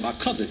 Kin is all about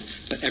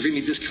kavod. But every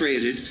midah is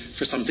created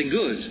for something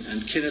good.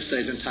 And kin is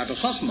saved in type of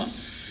chachma.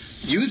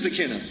 Use the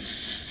kin.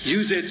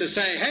 Use it to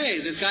say, hey,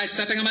 this guy's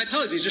stepping on my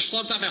toes. He just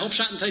slugged out my hope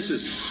shot in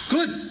Taisus.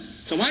 Good.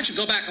 So why don't you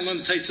go back and learn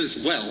the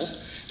Taisus well?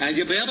 And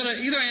you'll be able to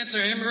either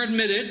answer him or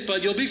admit it,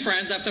 but you'll be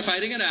friends after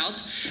fighting it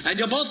out, and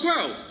you'll both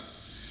grow.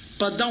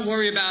 But don't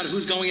worry about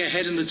who's going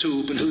ahead in the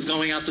tube and who's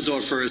going out the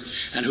door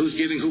first and who's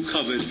giving who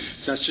kavod.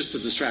 So that's just a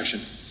distraction.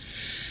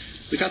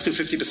 We got through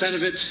 50%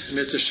 of it.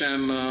 Mitzvah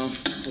Hashem,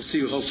 we'll see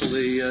you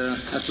hopefully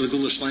after the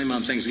Gula Shleima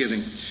on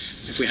Thanksgiving,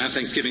 if we have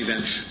Thanksgiving then.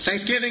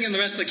 Thanksgiving and the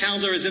rest of the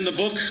calendar is in the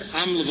book.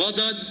 I'm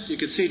Levodad. You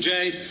can see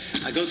Jay.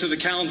 I go through the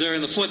calendar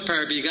in the fourth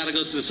pair, but you got to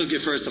go through the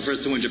sugya first, the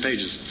first 200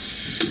 pages.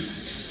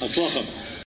 Aslachem.